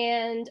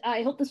 And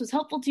I hope this was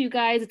helpful to you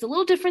guys. It's a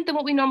little different than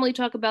what we normally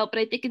talk about, but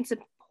I think it's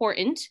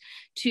important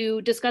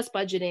to discuss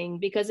budgeting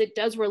because it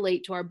does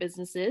relate to our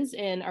businesses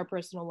and our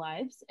personal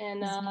lives. And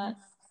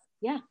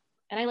yeah,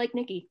 and I like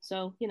Nikki,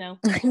 so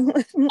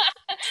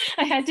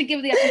I had to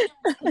give the opportunity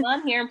to come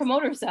on here and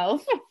promote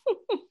herself.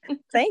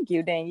 Thank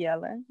you,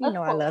 Daniela.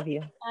 I love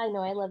you. I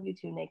know, I love you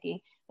too,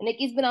 Nikki. And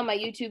Nikki's been on my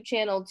YouTube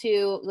channel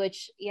too,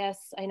 which,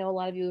 yes, I know a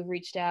lot of you have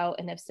reached out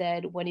and have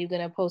said, when are you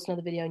going to post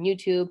another video on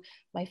YouTube?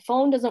 My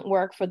phone doesn't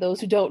work, for those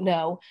who don't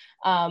know.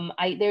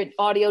 Their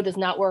audio does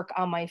not work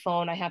on my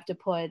phone. I have to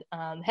put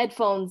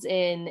headphones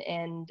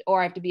in,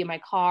 or I have to be in my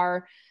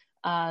car.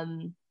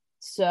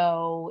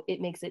 So it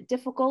makes it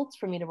difficult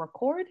for me to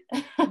record.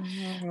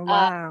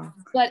 Wow.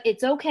 But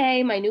it's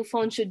okay. My new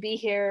phone should be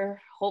here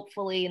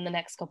hopefully in the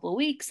next couple of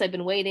weeks. I've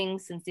been waiting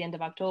since the end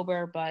of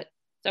October, but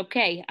it's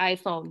okay.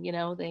 iPhone,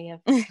 they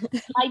have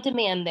high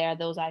demand there,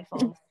 those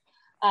iPhones.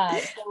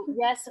 So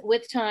yes,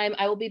 with time,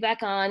 I will be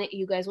back on.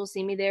 You guys will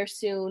see me there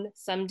soon,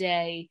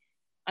 someday.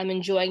 I'm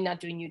enjoying not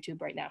doing YouTube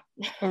right now.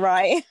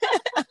 Right.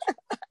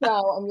 So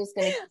I'm just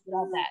going to keep it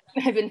on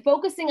that. I've been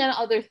focusing on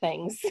other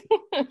things.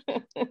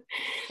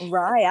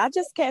 Right. I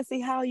just can't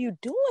see how you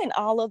doing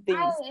all of these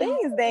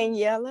things,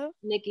 Daniela.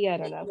 Nikki, I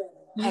don't know.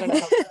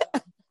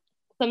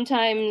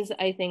 Sometimes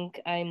I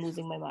think I'm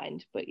losing my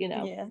mind, but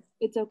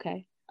It's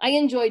okay. I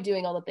enjoy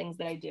doing all the things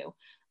that I do.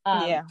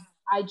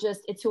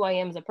 It's who I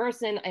am as a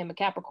person. I am a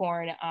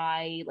Capricorn.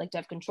 I like to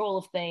have control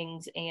of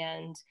things,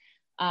 and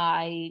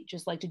I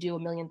just like to do a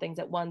million things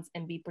at once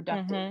and be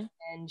productive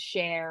and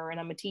share. And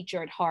I'm a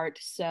teacher at heart.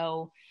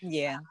 So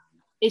yeah,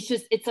 it's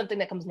something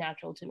that comes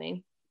natural to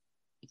me.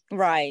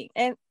 Right.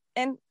 And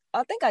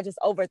I think I just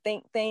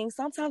overthink things.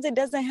 Sometimes it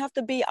doesn't have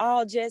to be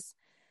all just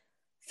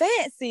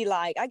fancy.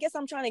 Like, I guess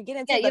I'm trying to get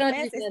into the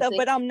fancy stuff,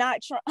 but I'm not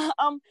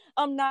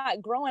I'm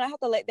not growing. I have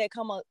to let that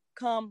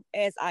come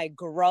as I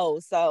grow.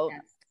 So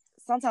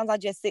sometimes I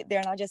just sit there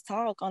and I just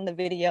talk on the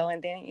video,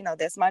 and then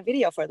that's my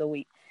video for the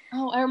week.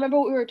 Oh, I remember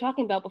what we were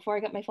talking about before I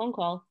got my phone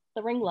call.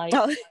 The ring light.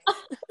 Oh.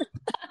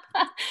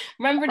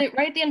 Remembered it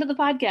right at the end of the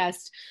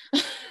podcast.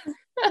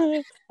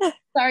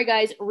 Sorry,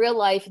 guys. Real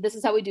life. This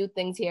is how we do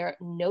things here.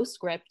 No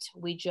script.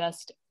 We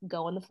just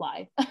go on the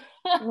fly.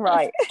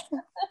 Right.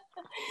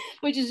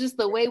 Which is just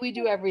the way we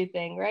do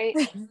everything, right?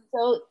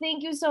 So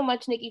thank you so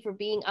much, Nikki, for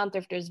being on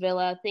Thrifters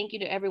Villa. Thank you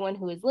to everyone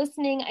who is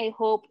listening. I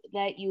hope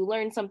that you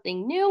learned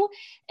something new.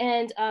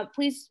 And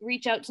please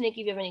reach out to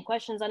Nikki if you have any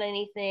questions on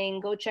anything.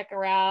 Go check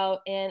her out.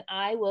 And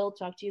I will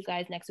talk to you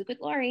guys next week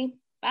with Lori.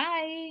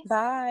 Bye.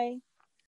 Bye.